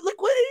what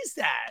is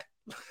that?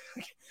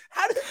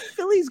 How did the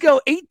Phillies go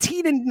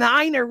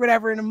 18-9 or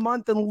whatever in a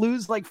month and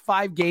lose like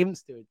 5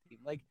 games to a team?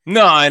 Like,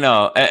 no, I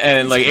know.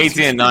 And like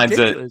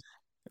 18-9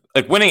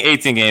 like winning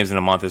 18 games in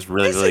a month is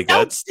really, really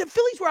good. The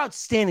Phillies were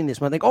outstanding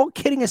this month. Like all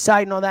kidding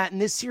aside and all that,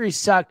 and this series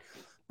sucked.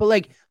 But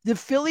like the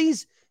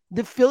Phillies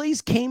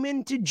came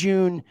into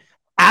June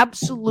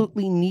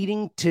absolutely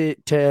needing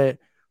to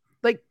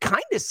like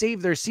kind of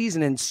save their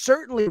season and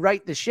certainly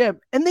right the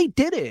ship. And they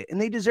did it,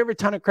 and they deserve a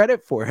ton of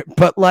credit for it.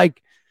 But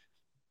like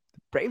the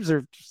Braves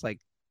are just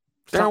like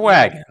they're a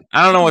wagon.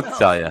 I don't know what to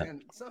tell you.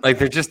 Like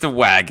they're just a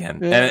wagon.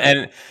 Yeah.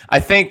 And I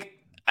think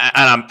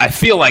I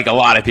feel like a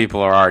lot of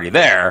people are already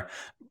there.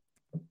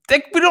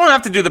 We don't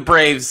have to do the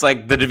Braves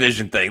like the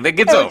division thing. That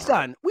gets over. It's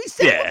done. We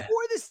said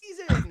before the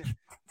season,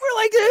 we're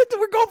like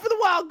we're going for the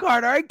wild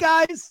card. All right,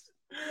 guys.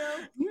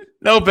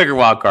 No bigger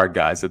wild card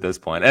guys at this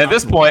point. And at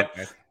this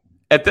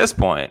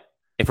point,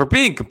 if we're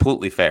being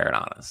completely fair and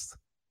honest,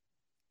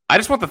 I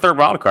just want the third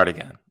wild card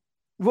again.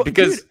 Well,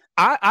 because dude,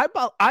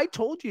 I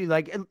told you,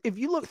 like, if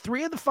you look,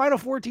 3 of the final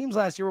 4 teams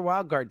last year were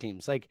wild card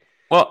teams. Like,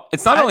 well,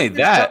 it's not only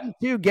that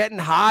too, getting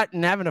hot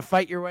and having to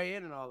fight your way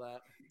in and all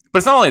that. But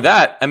it's not only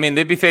that. I mean,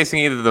 they'd be facing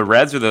either the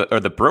Reds or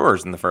the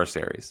Brewers in the first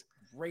series.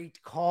 Great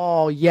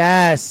call.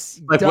 Yes.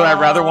 Like, would I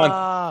rather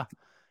want?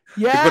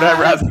 Yeah. Would I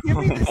rather? Give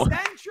me the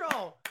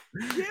Central.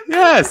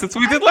 Yes, that's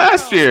what we did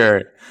last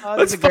year.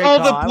 Let's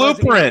follow the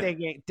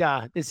blueprint.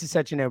 This is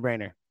such a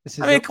no-brainer.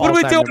 I mean, what are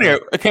we doing here?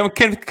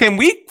 Can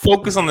we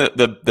focus on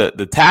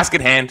the task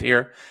at hand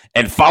here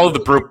and follow the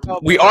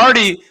blueprint? We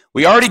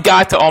already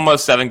got to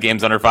almost 7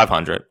 games under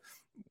 500.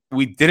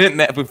 We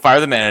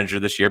fired the manager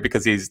this year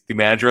because he's the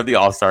manager of the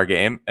All-Star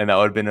game, and that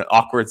would have been an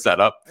awkward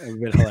setup. It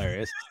would have been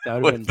hilarious. That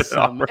would have been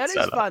some. That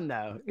is fun,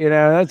 though.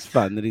 That's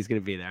fun that he's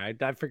going to be there.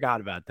 I forgot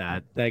about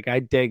that. Like, I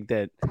dig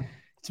that.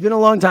 It's been a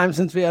long time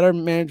since we had our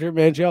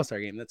manager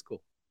All-Star game. That's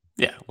cool.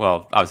 Yeah,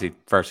 well, obviously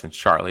first and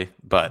Charlie,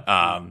 but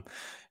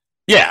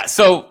yeah.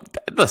 So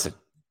listen,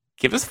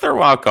 give us a third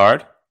wild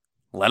card.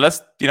 Let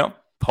us,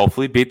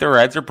 hopefully beat the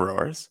Reds or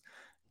Brewers.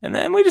 And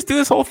then we just do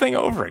this whole thing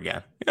over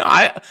again.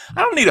 I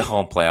don't need a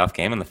home playoff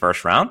game in the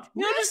first round.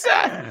 Just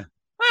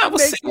we'll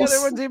see. The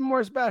other one's even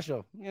more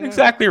special.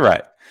 Exactly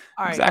right.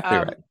 All right.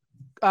 Exactly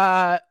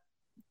right.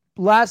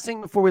 Last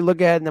thing before we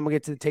look ahead, and then we'll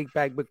get to the take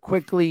back. But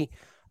quickly,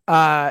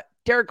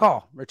 Derek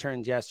Hall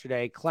returns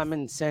yesterday.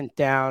 Clemens sent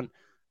down.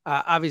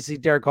 Obviously,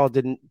 Derek Hall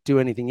didn't do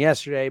anything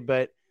yesterday,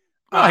 but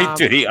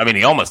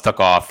he almost took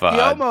off.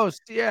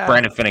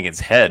 Brandon Finnegan's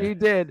head. He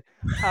did.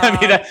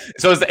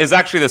 So it's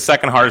actually the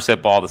second hardest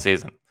hit ball of the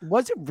season.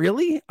 Was it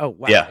really? Oh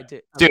wow! Yeah,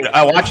 dude.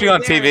 I watched you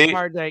on TV.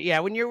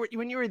 When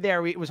you were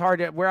there, it was hard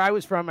to. Where I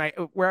was from,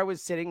 where I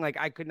was sitting, like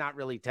I could not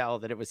really tell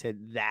that it was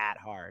hit that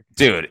hard.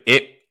 Dude,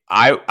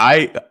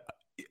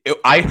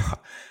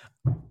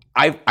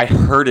 I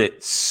heard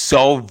it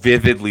so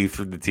vividly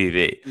through the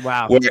TV.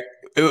 Wow.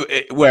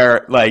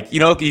 Where like,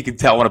 you can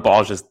tell when a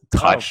ball is just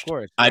touched. Oh, of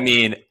course. I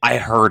mean, I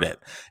heard it.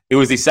 It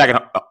was the second.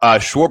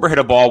 Schwarber hit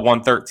a ball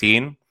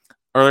 113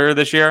 earlier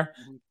this year.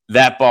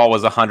 That ball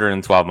was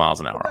 112 miles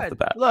an hour off the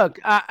bat. Look,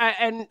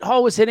 and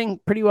Hall was hitting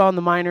pretty well in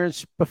the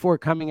minors before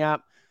coming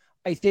up.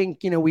 I think,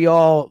 we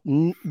all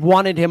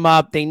wanted him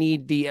up. They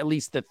need at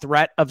least the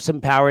threat of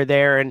some power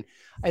there. And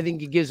I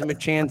think it gives him a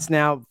chance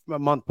now, a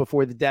month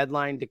before the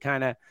deadline, to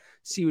kind of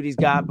see what he's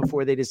got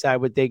before they decide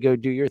what they go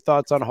do. Your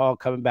thoughts on Hall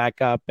coming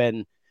back up?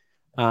 And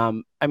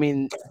I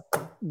mean,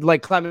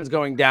 like Clemens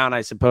going down,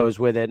 I suppose,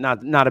 with it.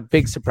 Not a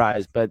big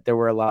surprise, but there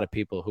were a lot of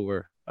people who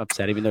were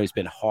upset, even though he's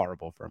been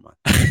horrible for a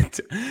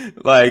month.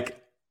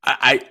 Like,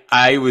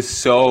 I was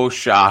so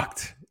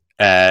shocked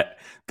at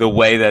the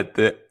way that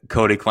the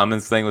Cody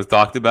Clemens thing was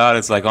talked about.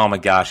 It's like, oh my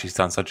gosh, he's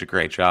done such a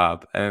great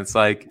job. And it's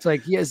like,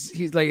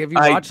 he's like, have you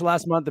watched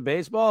last month of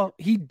baseball?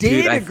 He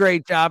did a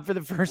great job for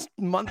the first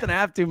month and a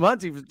half, 2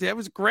 months. It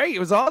was great. It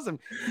was awesome.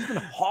 He's been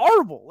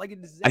horrible, like a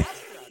disaster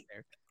out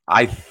there.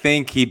 I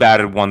think he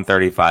batted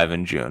 135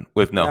 in June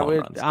with no home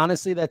runs.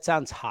 Honestly, that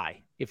sounds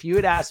high. If you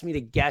had asked me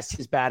to guess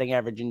his batting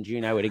average in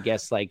June, I would have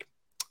guessed like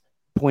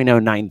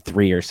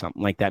 0.093 or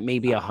something like that,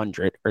 maybe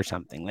 100 or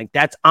something. Like,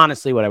 that's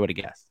honestly what I would have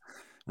guessed.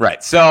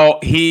 Right. So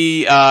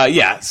he,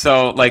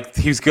 so like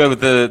he was good with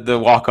the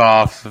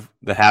walk-off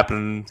that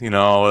happened,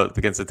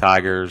 against the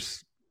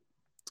Tigers.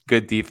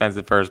 Good defense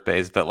at first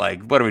base, but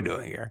like, what are we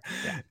doing here?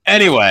 Yeah.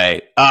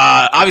 Anyway,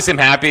 obviously I'm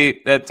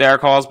happy that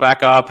Derek Hall's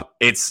back up.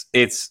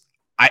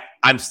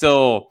 I'm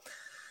still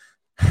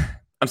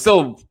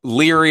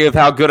leery of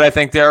how good I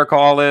think Derek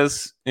Hall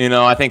is.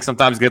 I think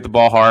sometimes get the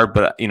ball hard,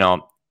 but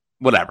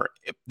whatever.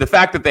 The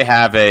fact that they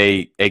have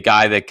a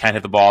guy that can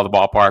hit the ball at the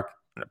ballpark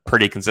on a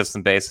pretty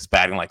consistent basis,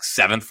 batting like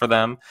 7th for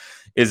them,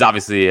 is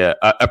obviously a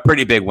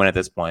pretty big win at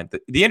this point.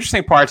 The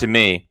interesting part to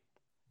me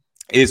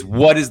is,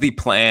 what is the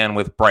plan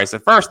with Bryce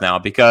at first now?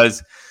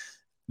 Because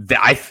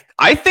I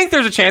think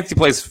there's a chance he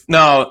plays.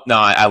 No,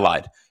 I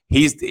lied.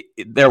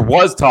 There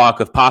was talk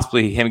of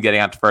possibly him getting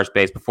out to first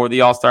base before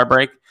the All-Star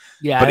break.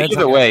 Yeah, but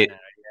either way,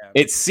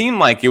 it seemed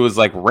like it was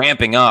like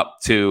ramping up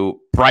to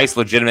Bryce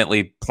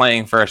legitimately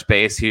playing first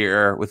base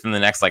here within the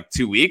next like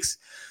 2 weeks.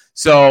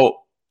 So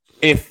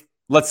if,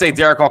 let's say,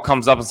 Derek Hall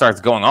comes up and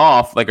starts going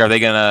off, like, are they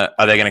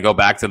gonna go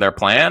back to their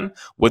plan?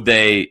 Would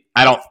they?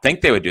 I don't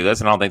think they would do this,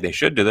 and I don't think they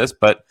should do this.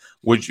 But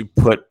would you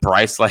put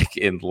Bryce like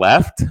in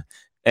left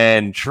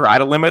and try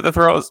to limit the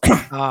throws?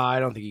 I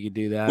don't think you could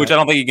do that. Which I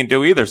don't think you can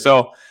do either.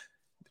 So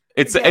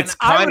it's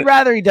I would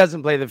rather he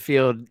doesn't play the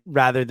field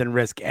rather than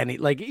risk any,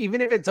 like, even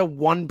if it's a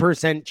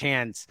 1%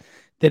 chance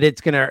that it's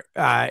gonna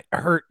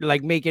hurt,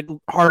 like make it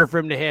harder for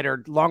him to hit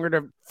or longer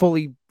to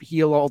fully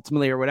heal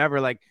ultimately or whatever.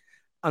 Like,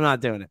 I'm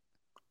not doing it.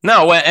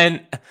 No,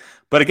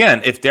 but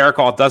again, if Derek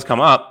Hall does come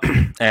up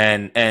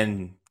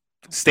and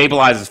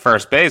stabilizes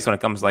first base when it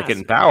comes to like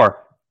hitting power,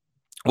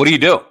 what do you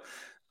do?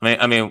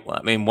 I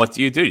mean, what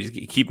do?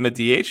 You keep him at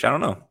DH? I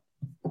don't know.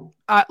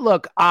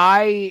 Look,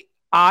 I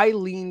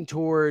lean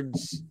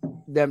towards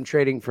them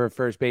trading for a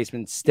first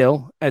baseman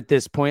still at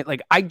this point.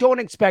 Like, I don't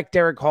expect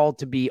Derek Hall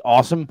to be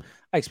awesome.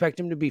 I expect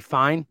him to be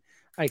fine.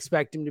 I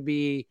expect him to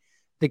be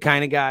the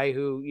kind of guy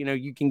who,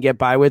 you can get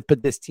by with,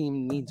 but this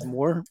team needs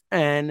more.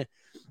 And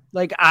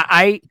like,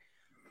 I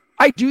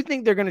do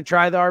think they're going to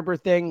try the Arbor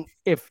thing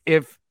if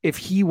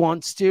he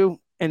wants to,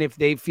 and if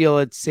they feel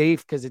it's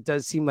safe, because it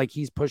does seem like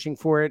he's pushing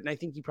for it. And I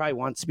think he probably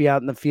wants to be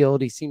out in the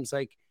field. He seems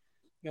like,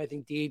 I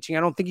think DHing. I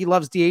don't think he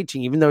loves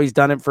DHing, even though he's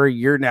done it for a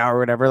year now or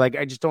whatever. Like,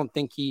 I just don't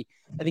think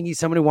I think he's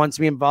somebody who wants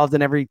to be involved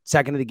in every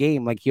second of the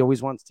game. Like, he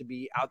always wants to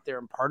be out there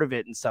and part of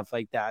it and stuff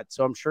like that.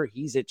 So I'm sure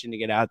he's itching to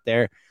get out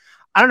there.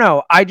 I don't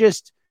know.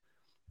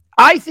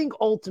 I think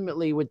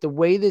ultimately, with the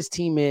way this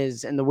team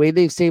is and the way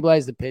they've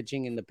stabilized the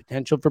pitching and the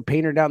potential for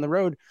Painter down the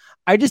road,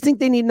 I just think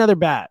they need another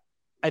bat.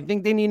 I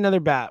think they need another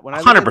bat. When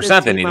I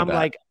 100% they need a bat. I'm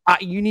like,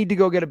 you need to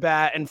go get a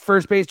bat, and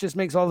first base just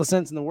makes all the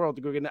sense in the world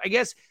to go get. I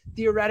guess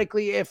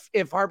theoretically, if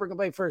Harper can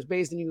play first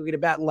base, then you go get a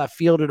bat in left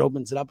field. It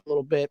opens it up a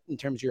little bit in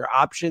terms of your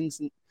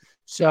options. And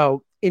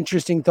so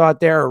interesting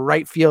thought there. Or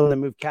right field and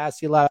move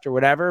Cassie left or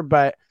whatever.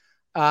 But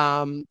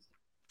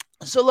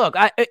so look,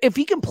 if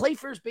he can play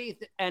first base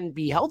and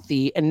be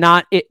healthy and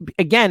not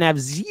again have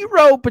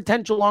zero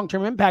potential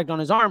long-term impact on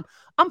his arm,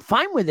 I'm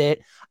fine with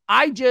it.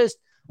 I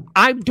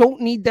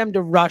don't need them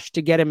to rush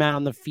to get him out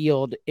on the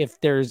field if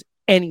there's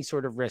any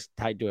sort of risk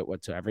tied to it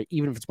whatsoever,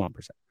 even if it's 1%.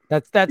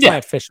 That's my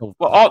official.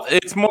 Well,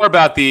 it's more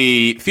about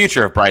the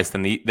future of Bryce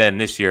than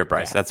this year of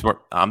Bryce. Yeah. That's where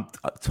I'm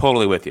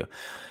totally with you.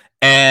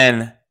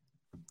 And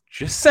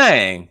just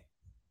saying,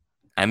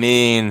 I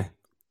mean,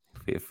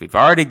 if we've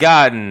already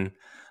gotten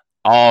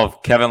all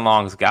of Kevin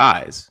Long's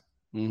guys,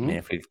 I mean,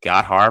 if we've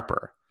got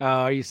Harper,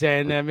 are you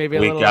saying that maybe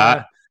we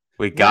got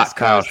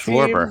Kyle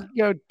Schwarber?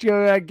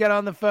 Go get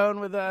on the phone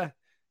with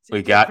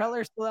we got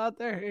Preller still out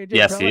there. AJ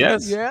yes, Preller? He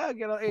is. Yeah,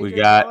 get AJ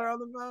Preller on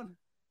the phone.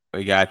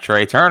 We got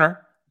Trey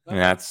Turner. Okay.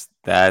 And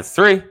that's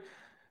 3.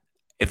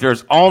 If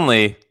there's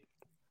only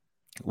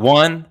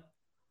one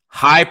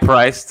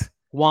high-priced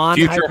Juan,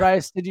 high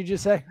price, did you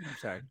just say? I'm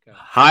sorry.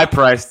 High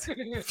priced,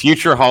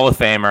 future Hall of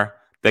Famer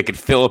that could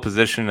fill a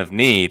position of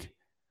need.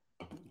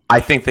 I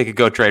think they could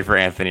go trade for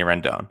Anthony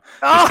Rendon.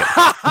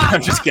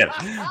 I'm just kidding.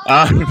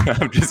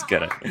 I'm just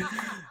kidding.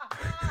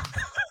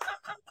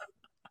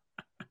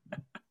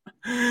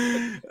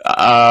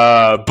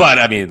 But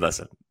I mean,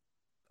 listen,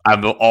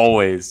 I'm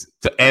always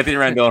Anthony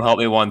Rendon helped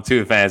me won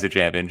 2 fantasy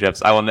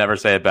championships. I will never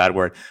say a bad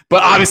word.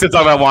 But obviously,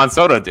 talk about Juan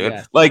Soto, dude.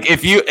 Yeah. Like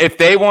if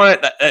they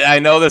want, I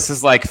know this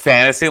is like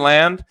fantasy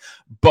land,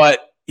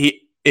 but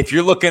if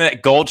you're looking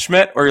at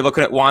Goldschmidt or you're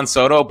looking at Juan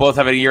Soto, both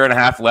have a year and a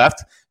half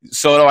left.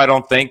 Soto, I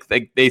don't think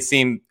they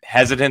seem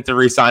hesitant to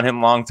re-sign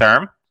him long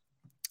term,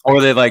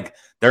 or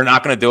they're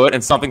not going to do it.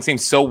 And something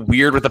seems so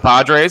weird with the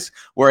Padres,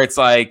 where it's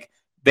like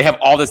they have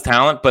all this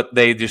talent, but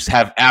they just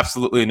have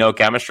absolutely no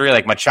chemistry.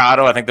 Like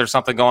Machado, I think there's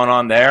something going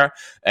on there,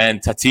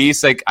 and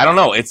Tatis, like I don't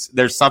know,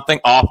 there's something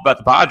off about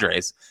the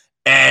Padres,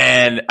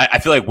 and I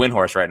feel like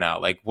Windhorse right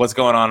now. Like what's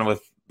going on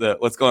with the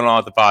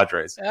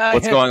Padres?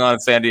 What's going on in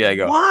San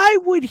Diego? Why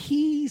would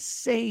he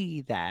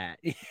say that?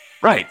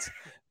 Right.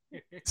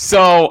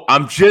 So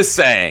I'm just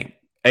saying,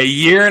 a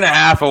year and a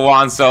half of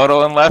Juan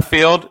Soto in left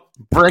field,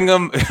 bring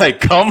him,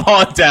 come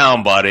on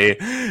down, buddy.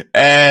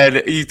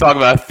 And you talk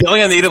about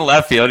filling a need in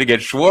left field to get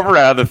Schwarber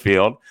out of the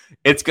field.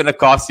 It's going to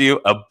cost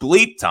you a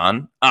bleep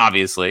ton,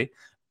 obviously.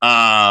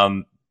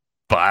 But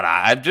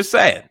I'm just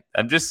saying,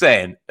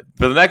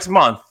 for the next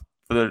month,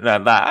 for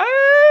the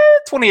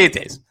 28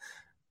 days,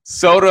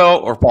 Soto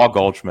or Paul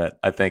Goldschmidt,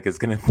 I think, is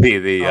going to be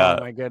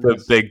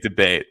the big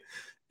debate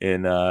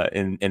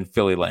in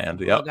Philly land.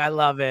 Yep. Look, I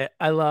love it.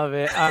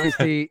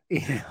 Obviously,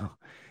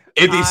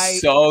 it'd be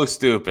so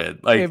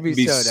stupid. It'd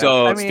be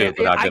so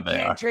stupid. I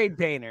can't trade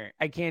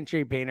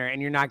Painter.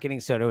 And you're not getting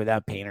Soto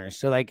without Painter.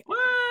 So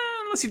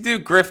unless you do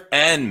Griff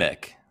and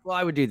Mick. Well,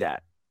 I would do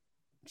that.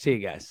 See you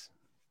guys.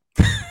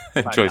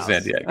 Enjoy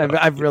San Diego.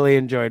 I've really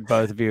enjoyed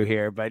both of you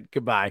here, but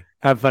goodbye.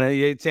 Have fun.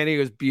 San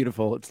Diego's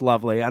beautiful. It's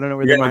lovely. I don't know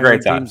where the minor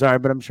teams are,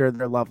 but I'm sure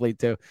they're lovely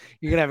too.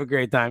 You're gonna have a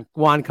great time.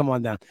 Juan, come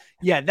on down.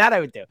 Yeah, that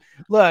I would do.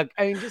 Look,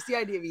 I mean, just the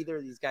idea of either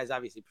of these guys,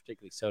 obviously,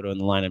 particularly Soto in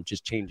the lineup,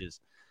 just changes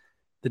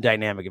the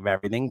dynamic of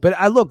everything. But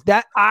it's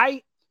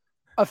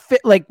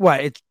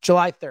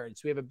July 3rd,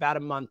 so we have about a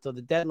month till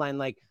the deadline.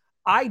 Like,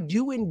 I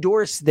do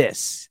endorse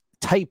this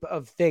type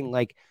of thing.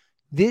 Like,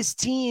 this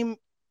team,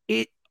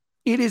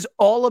 it is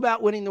all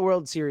about winning the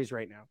World Series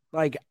right now.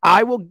 Like,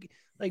 I will,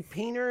 like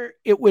Painter,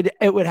 it would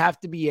have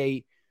to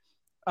be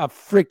a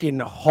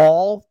freaking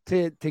haul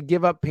to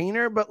give up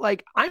Painter, but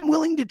like, I'm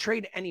willing to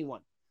trade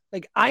anyone.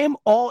 Like, I am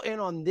all in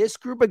on this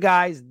group of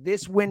guys,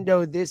 this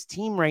window, this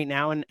team right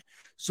now. And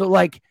so,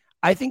 like,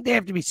 I think they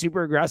have to be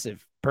super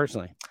aggressive,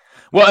 personally.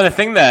 Well, and the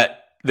thing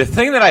that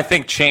I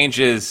think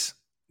changes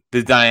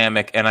the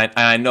dynamic, and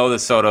I know the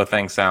Soto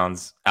thing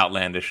sounds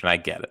outlandish, and I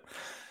get it,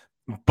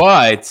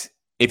 but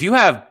if you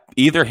have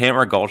either him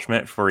or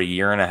Goldschmidt for a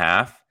year and a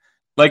half,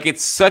 like,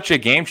 it's such a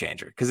game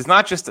changer, because it's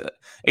not just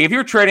if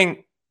you're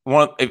trading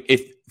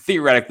if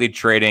theoretically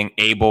trading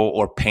Abel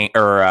or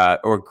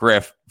or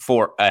Griff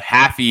for a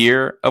half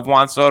year of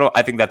Juan Soto,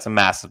 I think that's a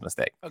massive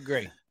mistake.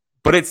 Agree.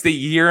 But it's the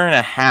year and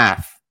a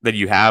half that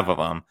you have of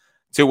them,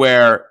 to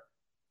where,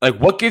 like,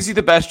 what gives you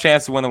the best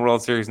chance to win the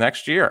World Series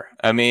next year?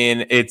 I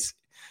mean, it's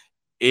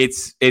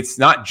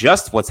not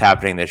just what's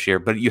happening this year,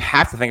 but you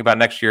have to think about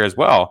next year as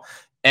well.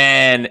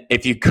 And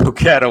if you go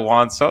get a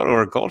Juan Soto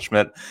or a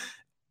Goldschmidt,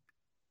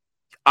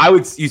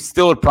 you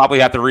still would probably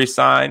have to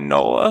re-sign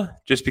Nola,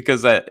 just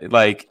because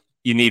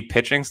you need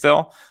pitching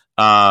still.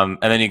 And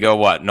then you go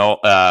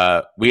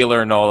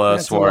Wheeler, Nola,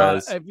 that's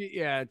Suarez.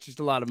 It's just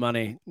a lot of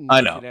money.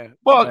 I know.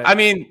 I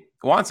mean,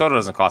 Juan Soto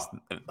doesn't cost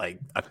but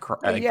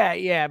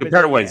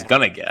compared to what he's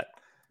gonna get.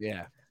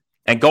 Yeah.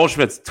 And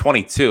Goldschmidt's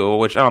 22,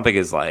 which I don't think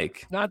is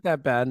not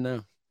that bad.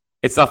 No.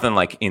 It's nothing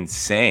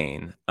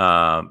insane.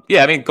 I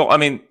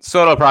mean,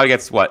 Soto probably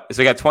gets what?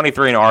 So he got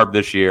 23 in ARB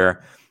this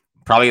year.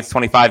 Probably gets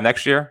 25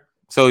 next year.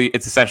 So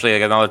it's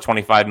essentially another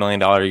 $25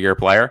 million a year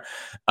player.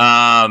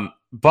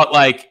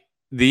 But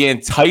the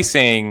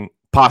enticing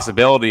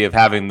possibility of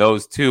having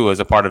those two as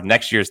a part of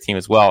next year's team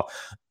as well,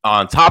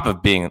 on top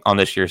of being on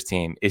this year's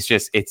team, is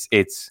just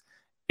it's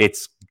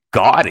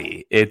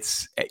gaudy.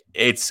 It's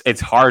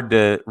hard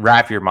to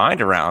wrap your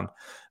mind around.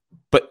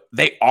 But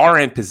they are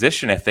in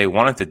position, if they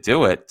wanted to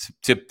do it,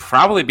 to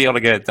probably be able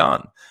to get it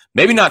done.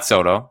 Maybe not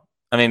Soto.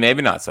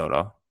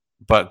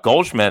 But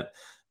Goldschmidt,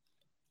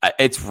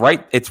 it's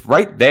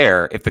right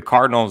there. If the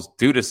Cardinals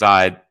do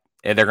decide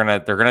they're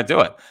gonna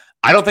do it,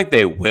 I don't think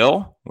they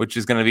will, which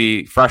is going to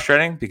be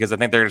frustrating, because I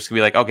think they're just going to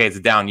be like, okay, it's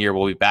a down year,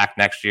 we'll be back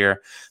next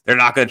year. They're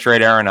not going to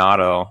trade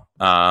Arenado,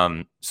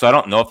 so I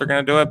don't know if they're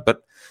going to do it,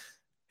 but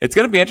it's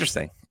going to be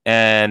interesting.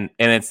 And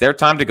it's their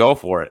time to go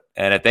for it.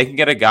 And if they can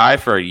get a guy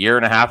for a year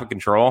and a half of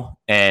control,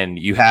 and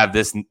you have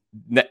this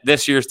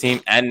year's team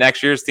and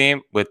next year's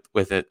team with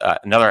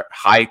another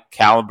high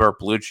caliber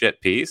blue chip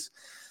piece,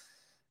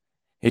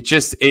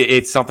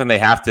 it's something they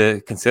have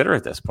to consider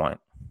at this point.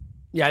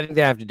 Yeah, I think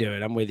they have to do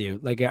it. I'm with you.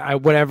 Like, go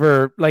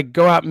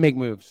out and make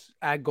moves.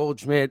 Add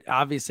Goldschmidt.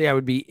 Obviously, I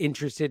would be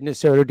interested in a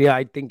Soto deal.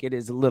 I think it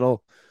is a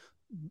lot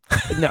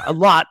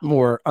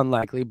more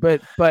unlikely.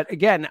 But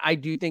again, I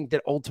do think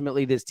that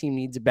ultimately this team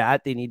needs a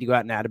bat. They need to go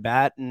out and add a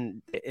bat,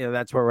 and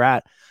that's where we're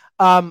at.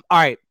 All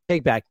right,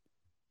 take back.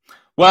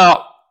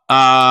 Well,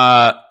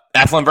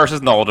 Eflin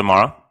versus Noel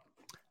tomorrow.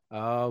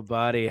 Oh,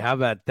 buddy, how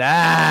about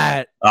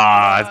that?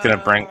 It's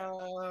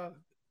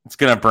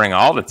gonna bring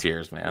all the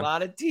tears, man. A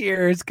lot of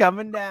tears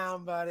coming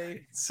down,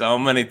 buddy. So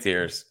many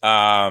tears.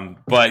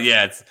 But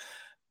yeah, it's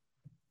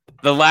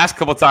the last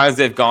couple times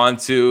they've gone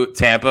to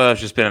Tampa has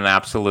just been an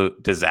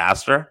absolute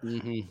disaster.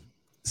 Mm-hmm.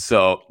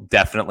 So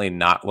definitely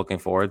not looking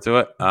forward to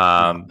it.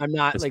 I'm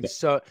not like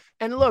so.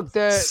 And look,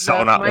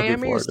 the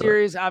Miami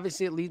series,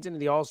 obviously it leads into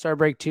the All-Star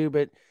break too,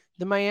 but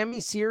the Miami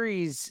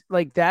series,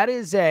 like that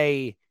is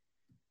a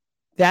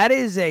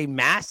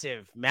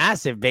massive,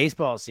 massive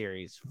baseball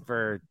series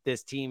for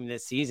this team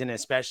this season,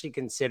 especially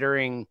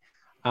considering,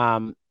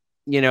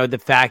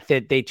 the fact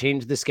that they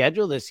changed the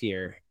schedule this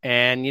year.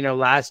 And,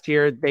 last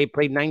year they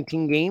played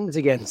 19 games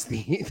against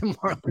the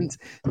Marlins.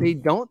 They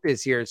don't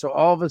this year. So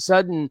all of a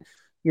sudden,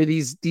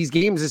 these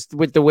games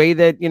with the way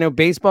that,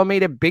 baseball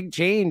made a big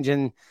change,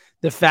 and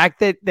the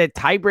fact that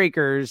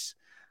tiebreakers,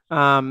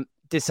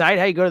 decide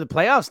how you go to the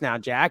playoffs now,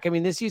 Jack. I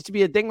mean, this used to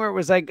be a thing where it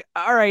was like,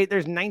 all right,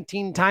 there's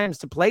 19 times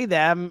to play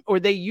them,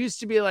 or they used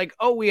to be like,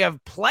 oh, we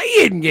have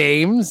play-in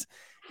games.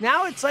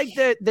 Now it's like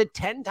the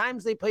 10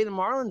 times they play the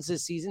Marlins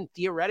this season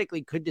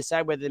theoretically could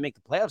decide whether they make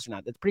the playoffs or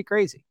not. That's pretty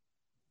crazy.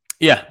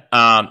 Yeah.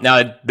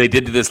 Now they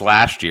did do this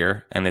last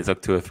year, and they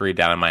took 2-3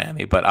 down in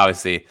Miami, but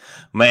obviously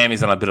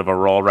Miami's on a bit of a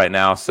roll right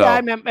now. So yeah,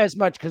 I meant as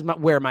much because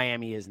where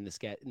Miami is in the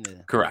sketch.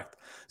 Correct.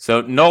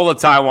 So Nola,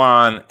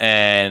 Taiwan,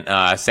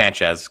 and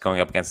Sanchez going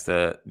up against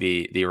the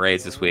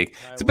Rays this week.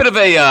 It's a bit of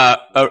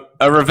a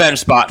revenge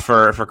spot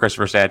for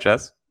Christopher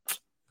Sanchez,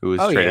 who was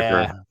traded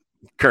for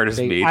Curtis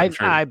Mead.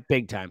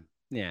 Big time.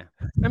 Yeah.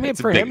 I mean,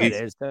 for him it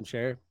is, I'm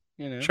sure.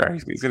 Sure,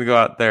 he's going to go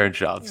out there and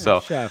shove.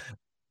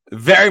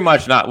 Very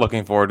much not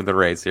looking forward to the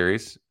Rays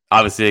series.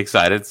 Obviously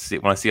excited.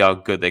 Want to see how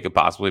good they could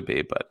possibly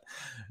be, but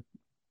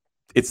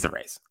it's the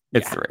Rays. The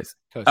Rays.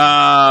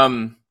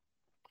 Totally.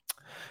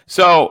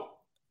 So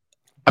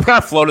I've kind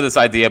of floated this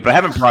idea, but I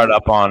haven't brought it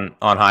up on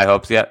High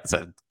Hopes yet. It's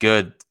a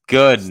good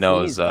sneeze,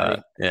 nose.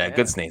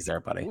 Good sneeze there,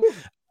 buddy.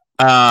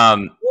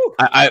 I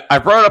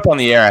brought it up on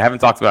the air. I haven't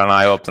talked about it on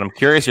High Hopes, and I'm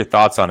curious your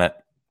thoughts on it.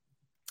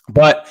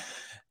 But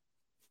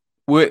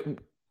with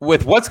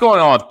what's going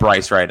on with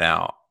Bryce right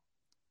now,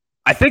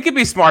 I think it'd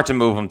be smart to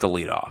move him to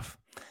leadoff.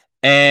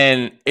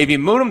 And if you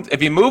move him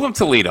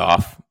to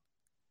leadoff,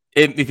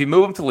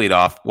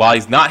 while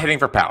he's not hitting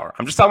for power,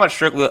 I'm just talking about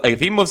strictly like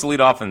if he moves to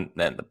leadoff and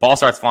then the ball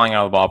starts flying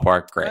out of the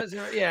ballpark, great.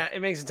 Yeah,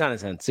 it makes a ton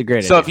of sense. It's a great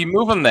idea. So if you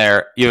move him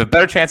there, you have a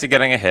better chance of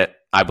getting a hit,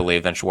 I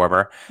believe, than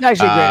Schwarber.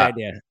 Actually, a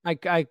great idea.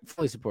 I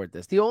fully support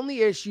this. The only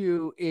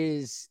issue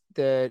is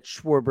the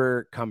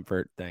Schwarber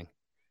comfort thing.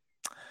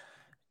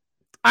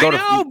 I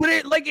know, but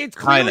it's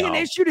clearly an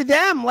issue to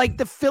them. Like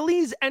the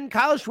Phillies and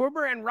Kyle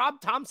Schwarber and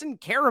Rob Thompson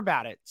care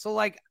about it. So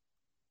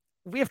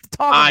we have to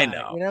talk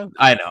about it.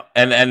 I know.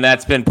 And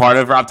that's been part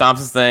of Rob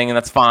Thompson's thing, and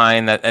that's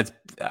fine. That's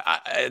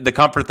the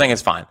comfort thing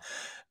is fine.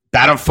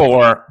 Bat him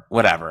 4,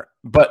 whatever.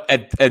 But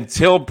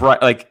until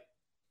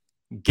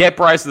get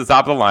Bryce to the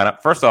top of the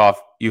lineup. First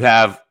off, you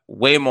have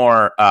way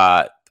more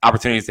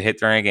opportunities to hit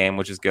during a game,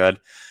 which is good.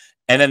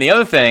 And then the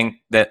other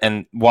thing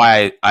and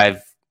why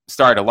I've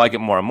started to like it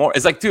more and more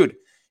is dude,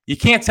 you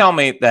can't tell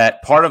me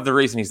that part of the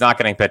reason he's not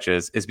getting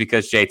pitches is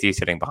because JT's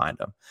hitting behind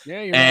him.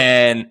 Yeah, you're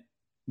right.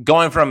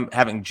 Going from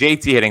having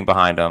JT hitting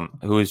behind him,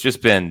 who has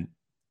just been,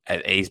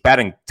 he's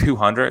batting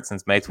 200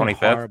 since May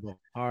 25th.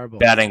 Horrible.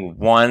 Batting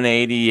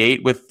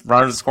 188 with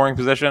runners in scoring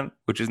position,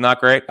 which is not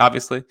great,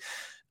 obviously.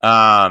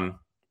 But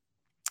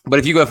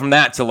if you go from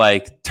that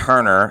to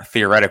Turner,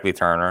 theoretically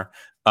Turner,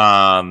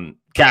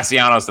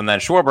 Castellanos, and then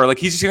Schwarber,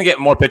 he's just going to get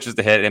more pitches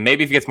to hit. And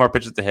maybe if he gets more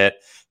pitches to hit,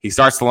 he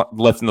starts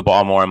lifting the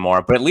ball more and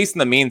more. But at least in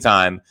the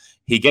meantime,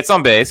 he gets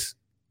on base.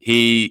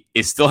 He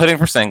is still hitting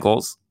for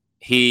singles.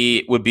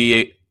 He would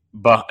be...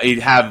 But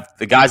you'd have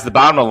the guys at the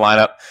bottom of the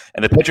lineup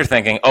and the pitcher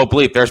thinking, oh,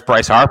 bleep, there's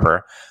Bryce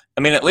Harper.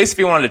 I mean, at least if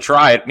you wanted to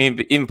try it,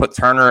 maybe even put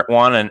Turner at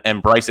 1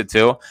 and Bryce at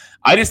 2.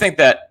 I just think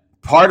that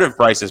part of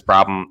Bryce's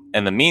problem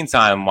in the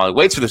meantime, while he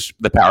waits for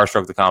the power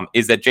stroke to come,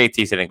 is that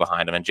JT's hitting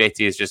behind him. And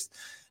JT is just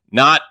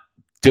not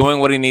doing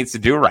what he needs to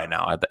do right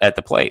now at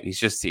the plate. He's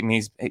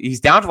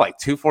down to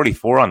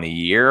 244 on the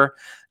year.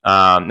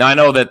 Now, I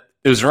know that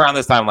it was around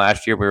this time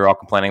last year we were all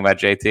complaining about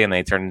JT, and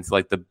they turned into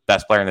the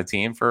best player in the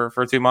team for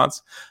 2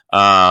 months.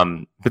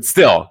 But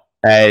still,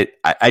 I'm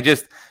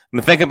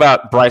thinking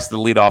about Bryce the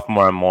leadoff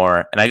more and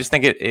more, and I just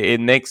think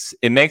it makes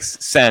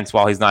sense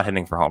while he's not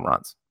hitting for home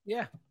runs.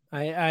 Yeah,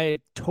 I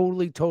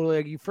totally.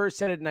 You first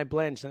said it, and I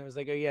blanched, and I was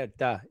like, oh yeah,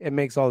 duh. It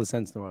makes all the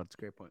sense in the world. It's a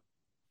great point.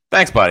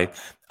 Thanks, buddy.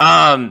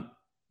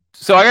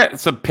 So I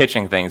got some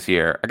pitching things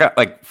here. I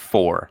got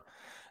 4.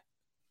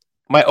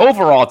 My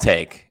overall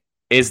take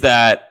is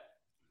that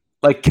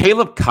like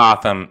Caleb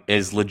Cotham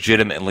is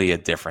legitimately a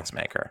difference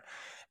maker.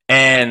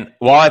 And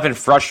while I've been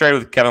frustrated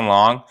with Kevin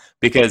Long,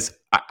 because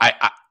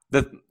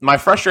my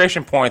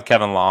frustration point with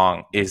Kevin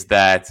Long is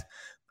that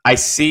I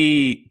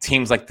see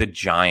teams like the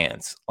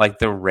Giants, like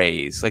the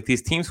Rays, like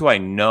these teams who I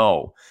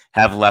know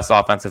have less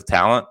offensive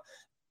talent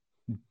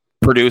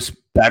produce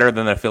better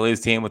than the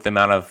Phillies team with the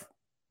amount of,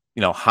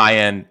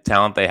 high-end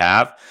talent they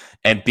have.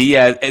 And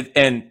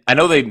I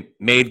know they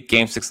made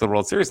Game 6 of the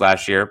World Series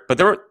last year, but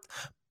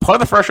part of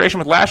the frustration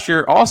with last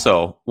year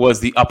also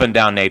was the up and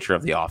down nature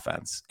of the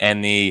offense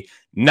and the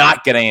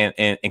not getting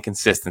in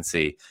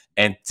consistency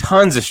and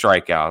tons of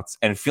strikeouts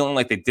and feeling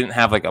like they didn't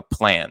have like a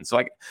plan.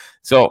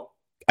 So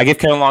I give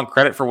Kevin Long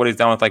credit for what he's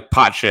done with like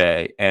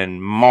Pache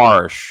and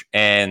Marsh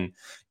and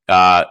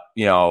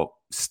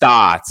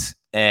Stott,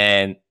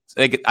 and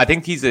like I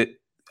think he's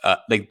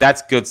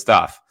that's good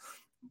stuff.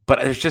 But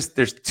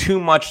there's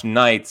too much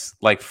nights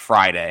like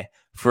Friday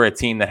for a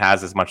team that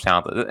has as much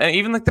talent. And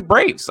even like the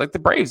Braves,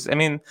 I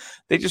mean,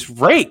 they just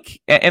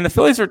rake. And the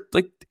Phillies are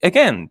like,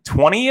 again,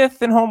 20th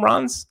in home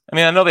runs. I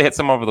mean, I know they hit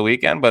some over the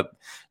weekend, but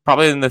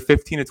probably in the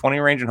 15 to 20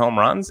 range in home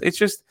runs. It's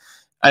just,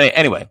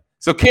 anyway.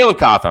 So Caleb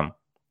Cotham,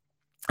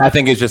 I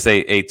think, is just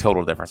a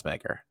total difference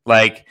maker.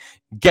 Like,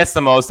 gets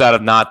the most out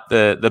of not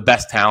the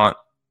best talent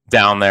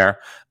down there.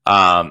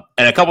 And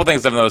a couple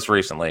things I've noticed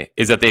recently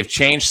is that they've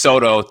changed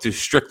Soto to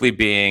strictly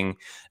being,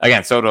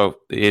 again, Soto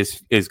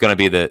is going to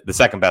be the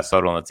second best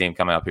Soto on the team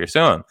coming up here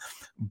soon.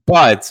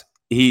 But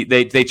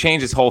they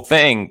changed his whole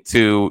thing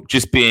to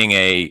just being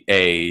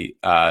a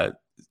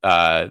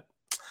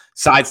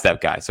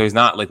sidestep guy. So he's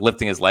not like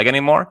lifting his leg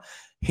anymore.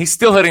 He's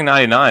still hitting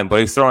 99, but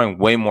he's throwing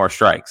way more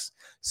strikes.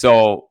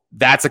 So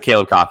that's a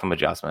Caleb Cotham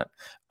adjustment.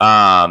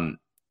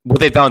 What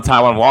they've done with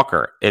Taijuan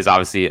Walker is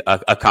obviously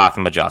a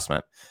Cotham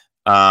adjustment.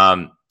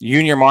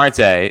 Junior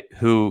Marte,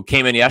 who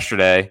came in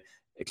yesterday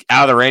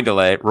out of the rain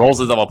delay, rolls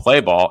the double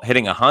play ball,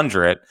 hitting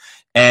 100.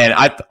 And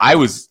I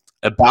was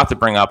about to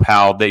bring up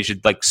how they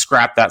should like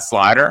scrap that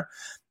slider,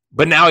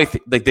 but now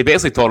they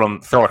basically told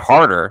him throw it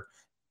harder,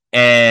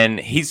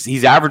 and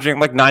he's averaging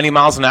like 90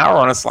 miles an hour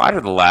on a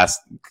slider the last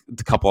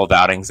couple of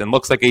outings, and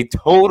looks like a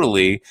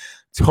totally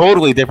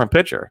different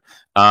pitcher.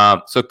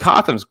 So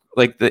Cotham's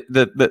like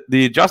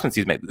the adjustments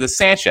he's made. The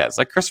Sanchez,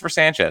 like Christopher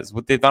Sanchez,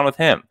 what they've done with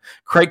him.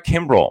 Craig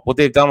Kimbrell, what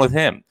they've done with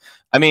him.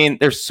 I mean,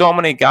 there's so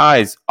many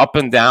guys up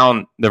and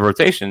down the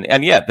rotation.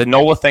 And yeah, the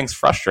Nola thing's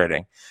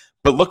frustrating.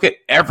 But look at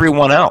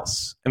everyone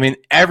else. I mean,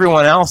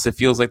 everyone else, it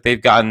feels like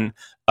they've gotten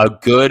a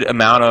good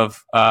amount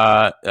of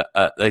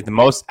like the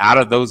most out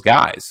of those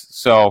guys.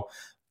 So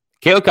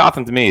Caleb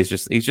Cotham to me he's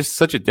just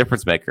such a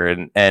difference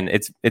maker, and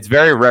it's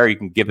very rare you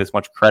can give this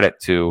much credit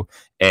to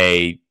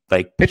a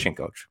like pitching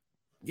coach.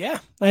 Yeah,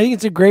 I think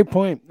it's a great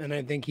point, and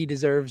I think he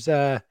deserves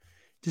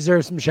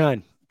some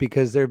shine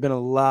because there have been a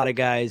lot of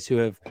guys who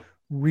have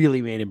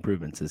really made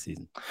improvements this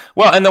season.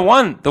 Well, and the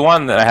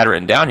one that I had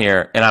written down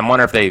here, and I'm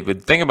wondering if they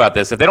would think about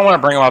this if they don't want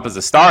to bring him up as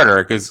a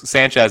starter because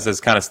Sanchez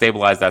has kind of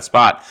stabilized that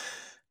spot.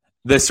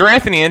 The Sir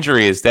Anthony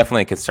injury is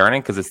definitely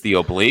concerning because it's the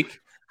oblique.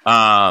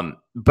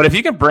 But if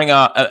you can bring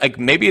up, like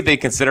maybe they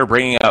consider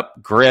bringing up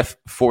Griff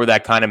for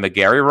that kind of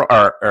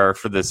McGarry or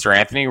for the Sir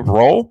Anthony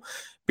role,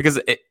 because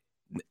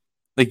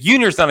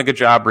Junior's done a good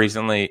job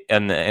recently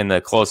in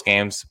the close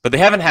games, but they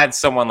haven't had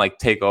someone like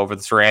take over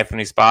the Sir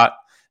Anthony spot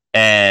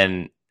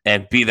and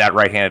be that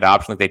right-handed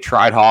option. Like they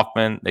tried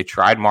Hoffman, they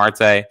tried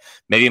Marte,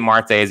 maybe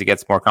Marte as he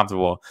gets more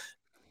comfortable.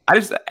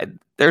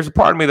 There's a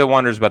part of me that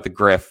wonders about the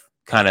Griff,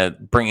 kind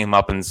of bringing him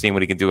up and seeing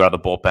what he can do out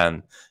of the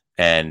bullpen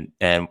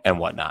and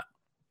whatnot.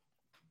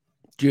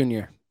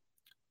 Junior.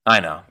 I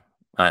know,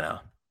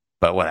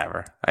 but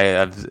whatever.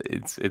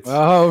 It's.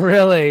 Oh,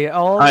 really?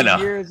 All the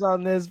years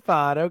on this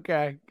pod.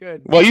 Okay,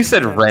 good. Well, you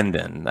said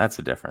Rendon. That's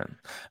a different.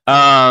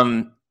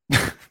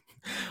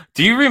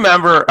 Do you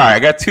remember? All right, I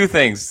got two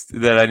things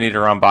that I need to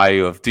run by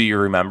you of. Do you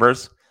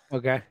remembers?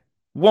 Okay.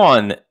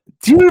 One,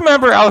 do you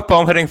remember Alec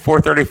Boehm hitting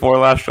 434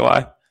 last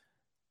July?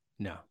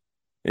 No.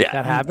 Yeah,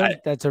 that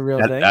happened. That's a real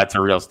thing. That's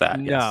a real stat.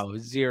 No,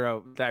 yes.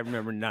 Zero. I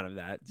remember none of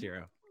that.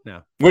 Zero.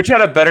 No. Which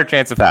had a better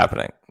chance of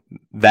happening?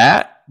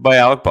 That by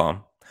Alec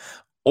Boehm,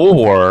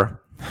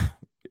 or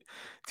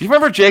do you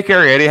remember Jake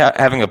Arrieta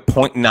having a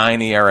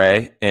 .9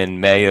 ERA in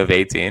May of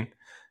 18?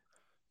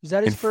 Was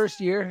that his first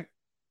year?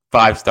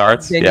 5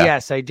 starts. Yeah.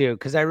 Yes, I do,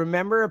 because I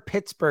remember a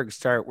Pittsburgh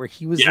start where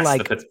he was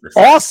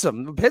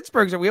awesome. The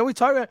Pittsburghs we always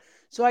talk about.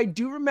 So I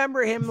do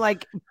remember him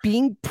like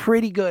being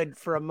pretty good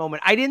for a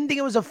moment. I didn't think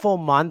it was a full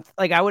month.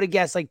 Like I would have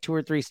guessed like 2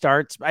 or 3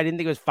 starts. I didn't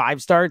think it was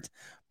 5 starts.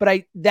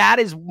 But that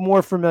is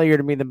more familiar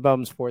to me than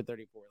Boehm's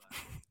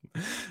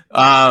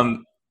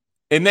 434.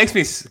 It makes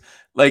me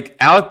like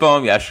Alec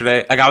Boehm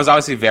yesterday. Like I was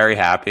obviously very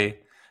happy,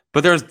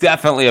 but there was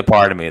definitely a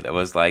part of me that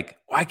was like,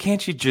 why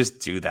can't you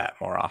just do that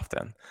more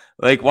often?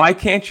 Like, why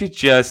can't you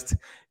just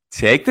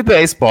take the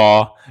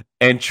baseball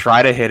and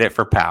try to hit it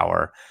for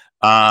power?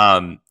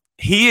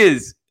 He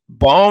is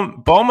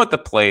Boehm at the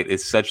plate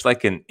is such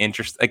like an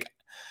interest. Like,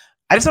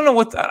 I just don't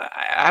know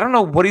I don't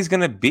know what he's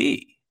gonna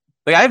be.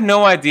 Like, I have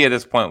no idea at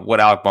this point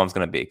what Alec Boehm's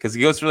going to be because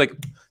he goes through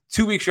like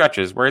 2-week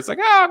stretches where he's like,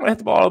 I'm going to hit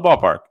the ball out of the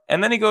ballpark.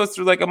 And then he goes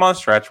through like a month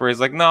stretch where he's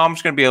like, no, I'm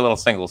just going to be a little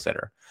single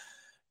sitter.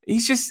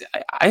 He's just,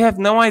 I have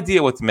no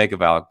idea what to make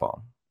of Alec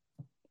Bohm.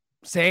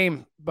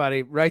 Same,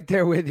 buddy. Right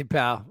there with you,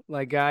 pal.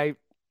 Like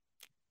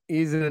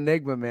he's an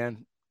enigma,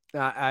 man.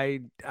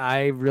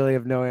 I really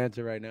have no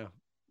answer right now.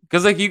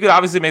 Because like you could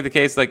obviously make the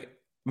case like,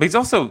 but he's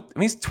also, I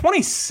mean, he's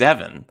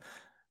 27.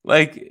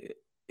 Like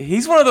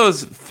he's one of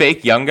those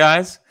fake young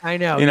guys. I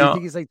know. You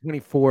think he's like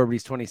 24, but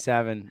he's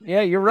 27.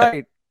 Yeah, you're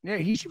right. Yeah,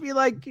 he should be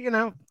like,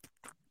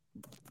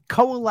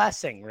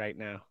 coalescing right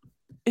now.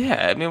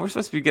 Yeah, I mean, we're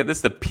supposed to be getting this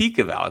the peak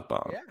of Alec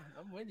Bohm. Yeah,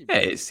 I'm with you.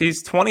 Hey,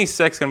 he's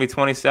 26, going to be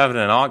 27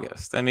 in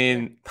August. I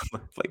mean,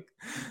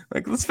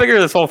 like let's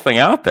figure this whole thing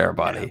out there,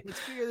 buddy. Yeah, let's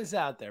figure this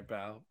out there,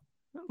 pal.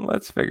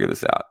 Let's figure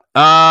this out.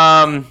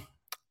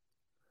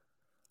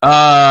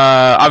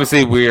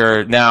 Obviously, we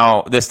are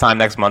now this time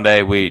next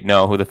Monday. We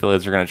know who the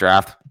Phillies are going to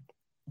draft.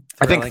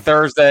 Really? I think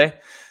Thursday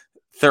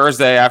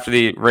after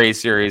the Rays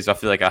series, I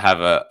feel like I have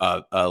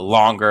a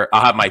longer.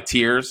 I'll have my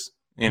tiers.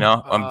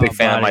 I'm a big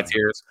fan of my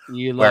tiers,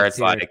 where it's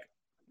tears. Like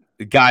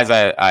guys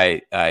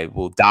I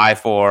will die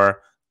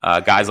for,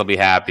 guys I'll be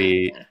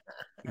happy,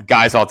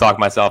 guys I'll talk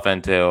myself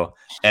into,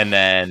 and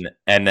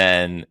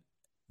then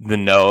the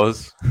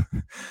no's.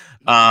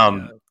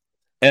 And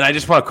I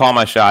just want to call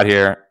my shot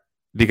here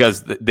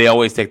because they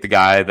always take the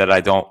guy that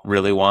I don't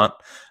really want,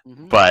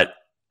 but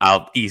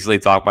I'll easily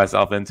talk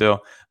myself into.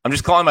 I'm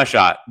just calling my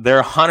shot.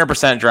 They're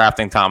 100%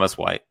 drafting Thomas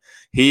White.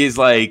 He's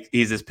this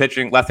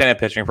left-handed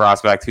pitching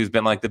prospect who's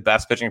been like the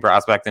best pitching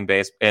prospect in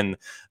base and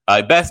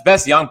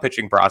best young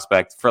pitching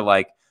prospect for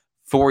like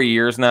 4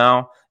 years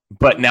now.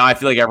 But now I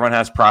feel like everyone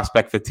has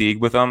prospect fatigue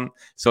with him,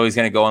 so he's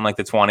going to go in like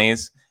the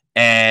 20s.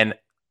 And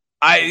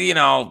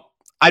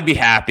I'd be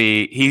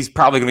happy. He's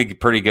probably going to be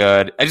pretty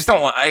good. I just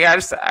don't want.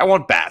 I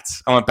want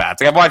bats. I want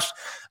bats. Like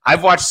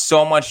I've watched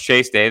so much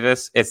Chase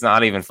Davis. It's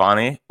not even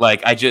funny.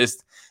 Like I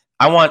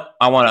want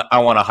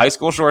a high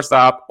school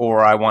shortstop,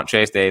 or I want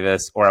Chase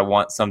Davis, or I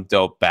want some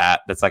dope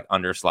bat that's like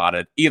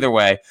underslotted. Either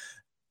way,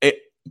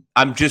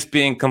 I'm just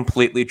being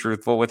completely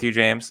truthful with you,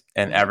 James,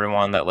 and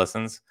everyone that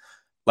listens.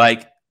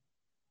 Like,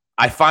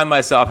 I find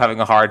myself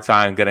having a hard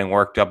time getting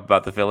worked up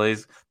about the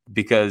Phillies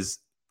because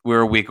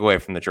we're a week away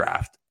from the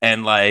draft,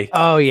 and like,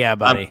 oh yeah,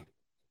 buddy. I'm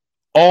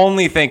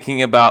only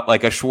thinking about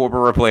like a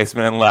Schwarber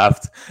replacement in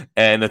left,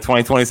 and the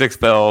 2026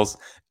 Phils.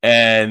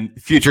 And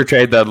future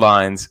trade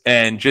deadlines,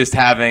 and just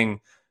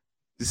having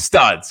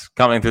studs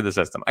coming through the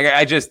system.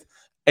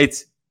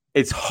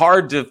 It's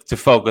hard to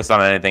focus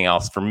on anything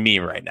else for me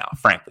right now,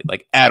 frankly,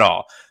 like at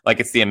all. Like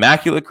it's the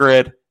immaculate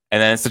grid,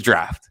 and then it's the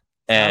draft.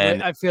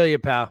 And I feel you,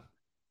 pal.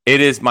 It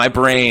is. My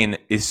brain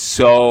is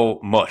so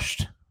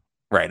mushed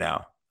right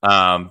now,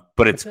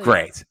 but it's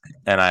great,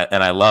 and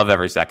I love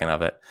every second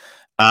of it.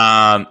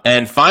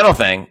 And final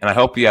thing, and I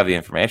hope you have the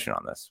information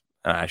on this,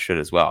 and I should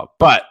as well.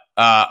 But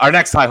our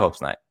next High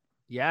Hopes night.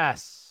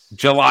 Yes.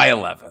 July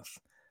 11th.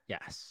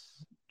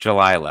 Yes.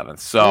 July 11th.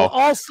 So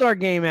all-star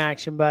game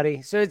action,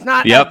 buddy. So it's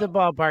not at the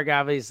ballpark,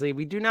 obviously.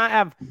 We do not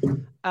have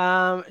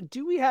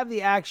do we have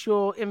the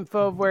actual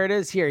info of where it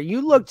is here?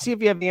 You look, see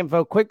if you have the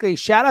info quickly.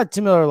 Shout out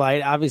to Miller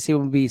Lite. Obviously,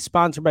 we'll be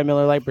sponsored by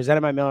Miller Lite, presented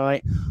by Miller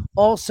Lite.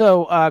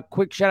 Also,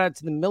 quick shout out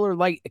to the Miller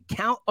Lite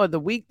account of the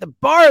week, the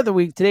bar of the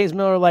week. Today's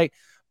Miller Lite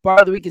bar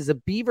of the week is the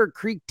Beaver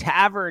Creek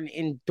Tavern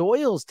in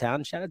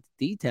Doylestown. Shout out to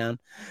D-Town.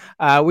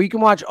 Where you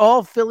can watch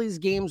all Phillies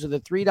games with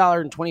a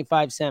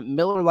 $3.25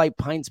 Miller Lite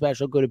pint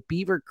special. Go to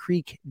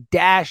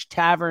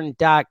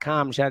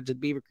beavercreek-tavern.com. Shout out to the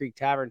Beaver Creek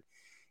Tavern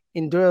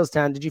in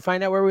Doylestown. Did you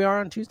find out where we are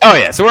on Tuesday? Oh,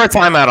 yeah. So we're at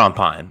Timeout on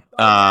Pine. Yes,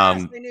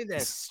 I knew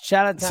this.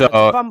 Shout out to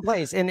fun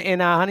place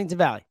in Huntington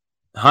Valley.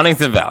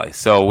 Huntington Valley.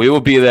 So we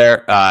will be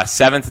there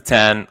 7 to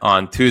 10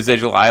 on Tuesday,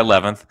 July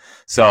 11th.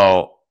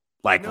 So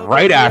like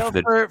right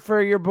after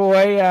for your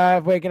boy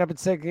waking up at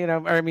 6, waking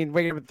up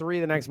at 3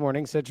 the next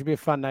morning. So it should be a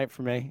fun night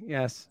for me.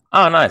 Yes.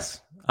 Oh,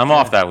 nice. I'm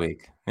off that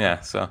week.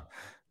 Yeah. So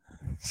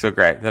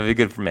great. That'd be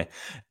good for me.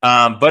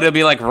 But it'll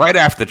be like right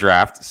after the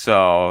draft.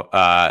 So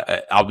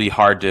I'll be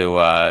hard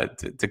to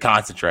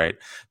concentrate.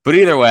 But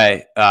either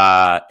way,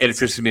 it's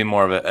just gonna be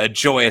more of a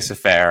joyous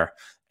affair,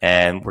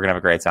 and we're gonna have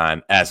a great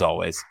time as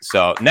always.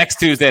 So next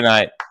Tuesday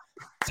night,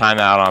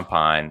 Timeout on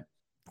Pine.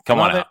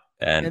 Come on out.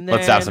 And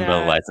let's have some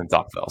Miller Lights and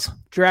talk Phils.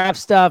 Draft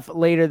stuff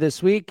later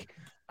this week.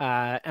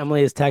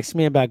 Emily has texted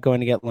me about going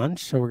to get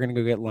lunch, so we're going to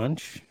go get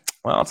lunch.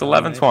 Well, it's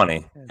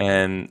 11:20,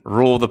 and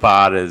rule of the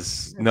pod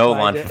is no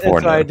lunch before noon.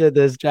 That's why I did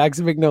this.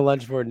 Jackson Big no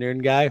lunch before noon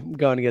guy. I'm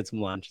going to get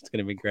some lunch. It's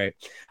going to be great.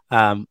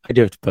 I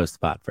do have to post the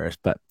pod first,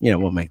 but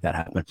we'll make that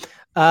happen.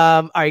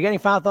 All right, you got any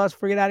final thoughts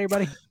before we get out of here,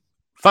 buddy?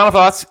 Final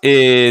thoughts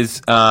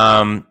is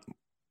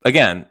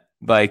again.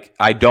 Like,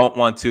 I don't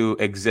want to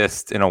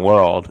exist in a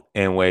world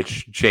in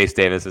which Chase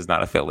Davis is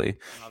not a Philly.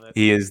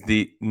 He is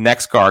the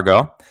next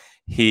Gargo.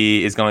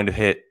 He is going to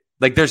hit.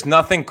 Like, there's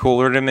nothing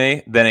cooler to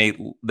me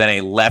than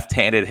a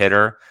left-handed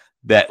hitter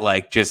that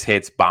like just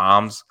hits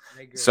bombs.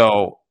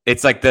 So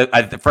it's like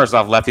first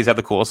off, lefties have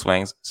the coolest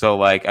swings. So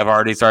like I've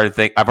already started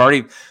me,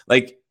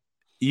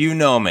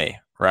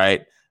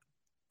 right?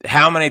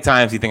 how many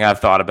times do you think I've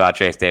thought about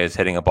Chase Davis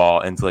hitting a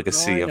ball into like a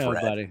sea of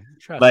red? Buddy.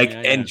 Trust Like,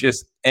 me,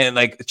 and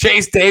like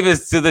Chase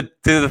Davis to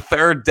the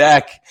third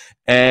deck.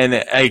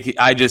 And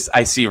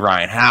I see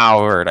Ryan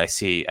Howard. I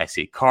see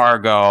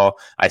Cargo.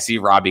 I see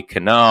Robbie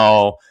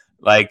Cano.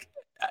 Like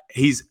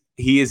he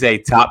is a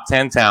top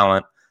 10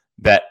 talent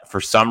that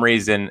for some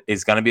reason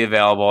is going to be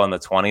available in the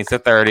 20s to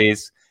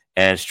 30s.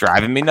 And it's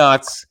driving me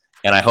nuts.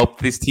 And I hope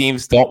these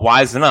teams don't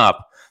wisen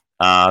up.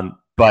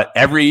 But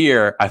every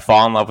year I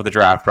fall in love with a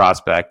draft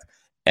prospect,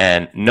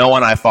 and no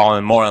one I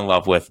fall more in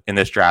love with in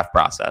this draft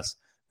process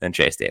than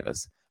Chase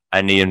Davis.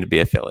 I need him to be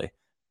a Philly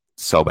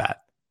so bad.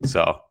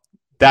 So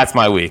that's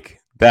my week.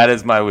 That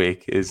is my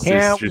week.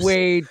 Can't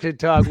wait to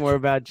talk more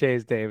about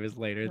Chase Davis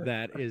later.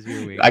 That is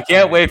your week. I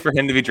can't wait for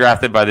him to be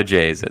drafted by the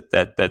Jays at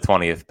that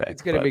 20th pick.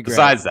 It's going to be great.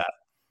 Besides that.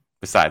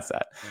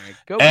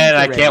 Right, and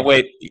I can't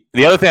wait.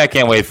 The other thing I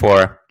can't wait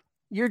for.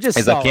 You're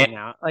just stalling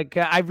out. Like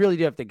I really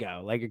do have to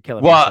go. Like you're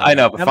killing me. Well, I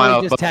know.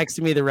 But just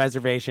texted me the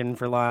reservation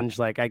for lunch.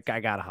 Like I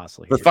gotta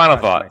hustle here. But final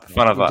thought.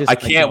 I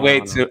can't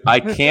wait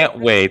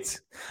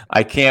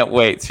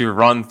to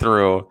run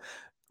through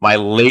my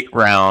late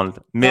round,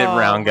 mid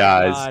round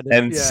guys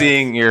and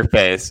seeing your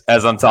face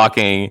as I'm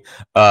talking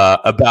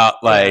about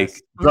like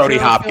Brody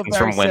Hopkins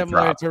from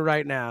Winthrop to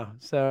right now.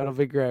 So it'll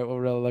be great. We'll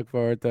really look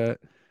forward to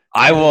it.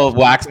 I will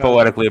wax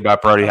poetically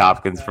about Brody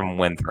Hopkins from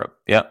Winthrop.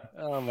 Yep.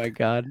 Oh my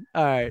God.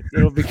 All right.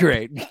 It'll be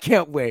great.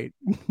 Can't wait.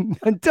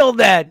 Until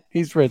then,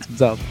 he's Fritz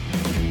himself.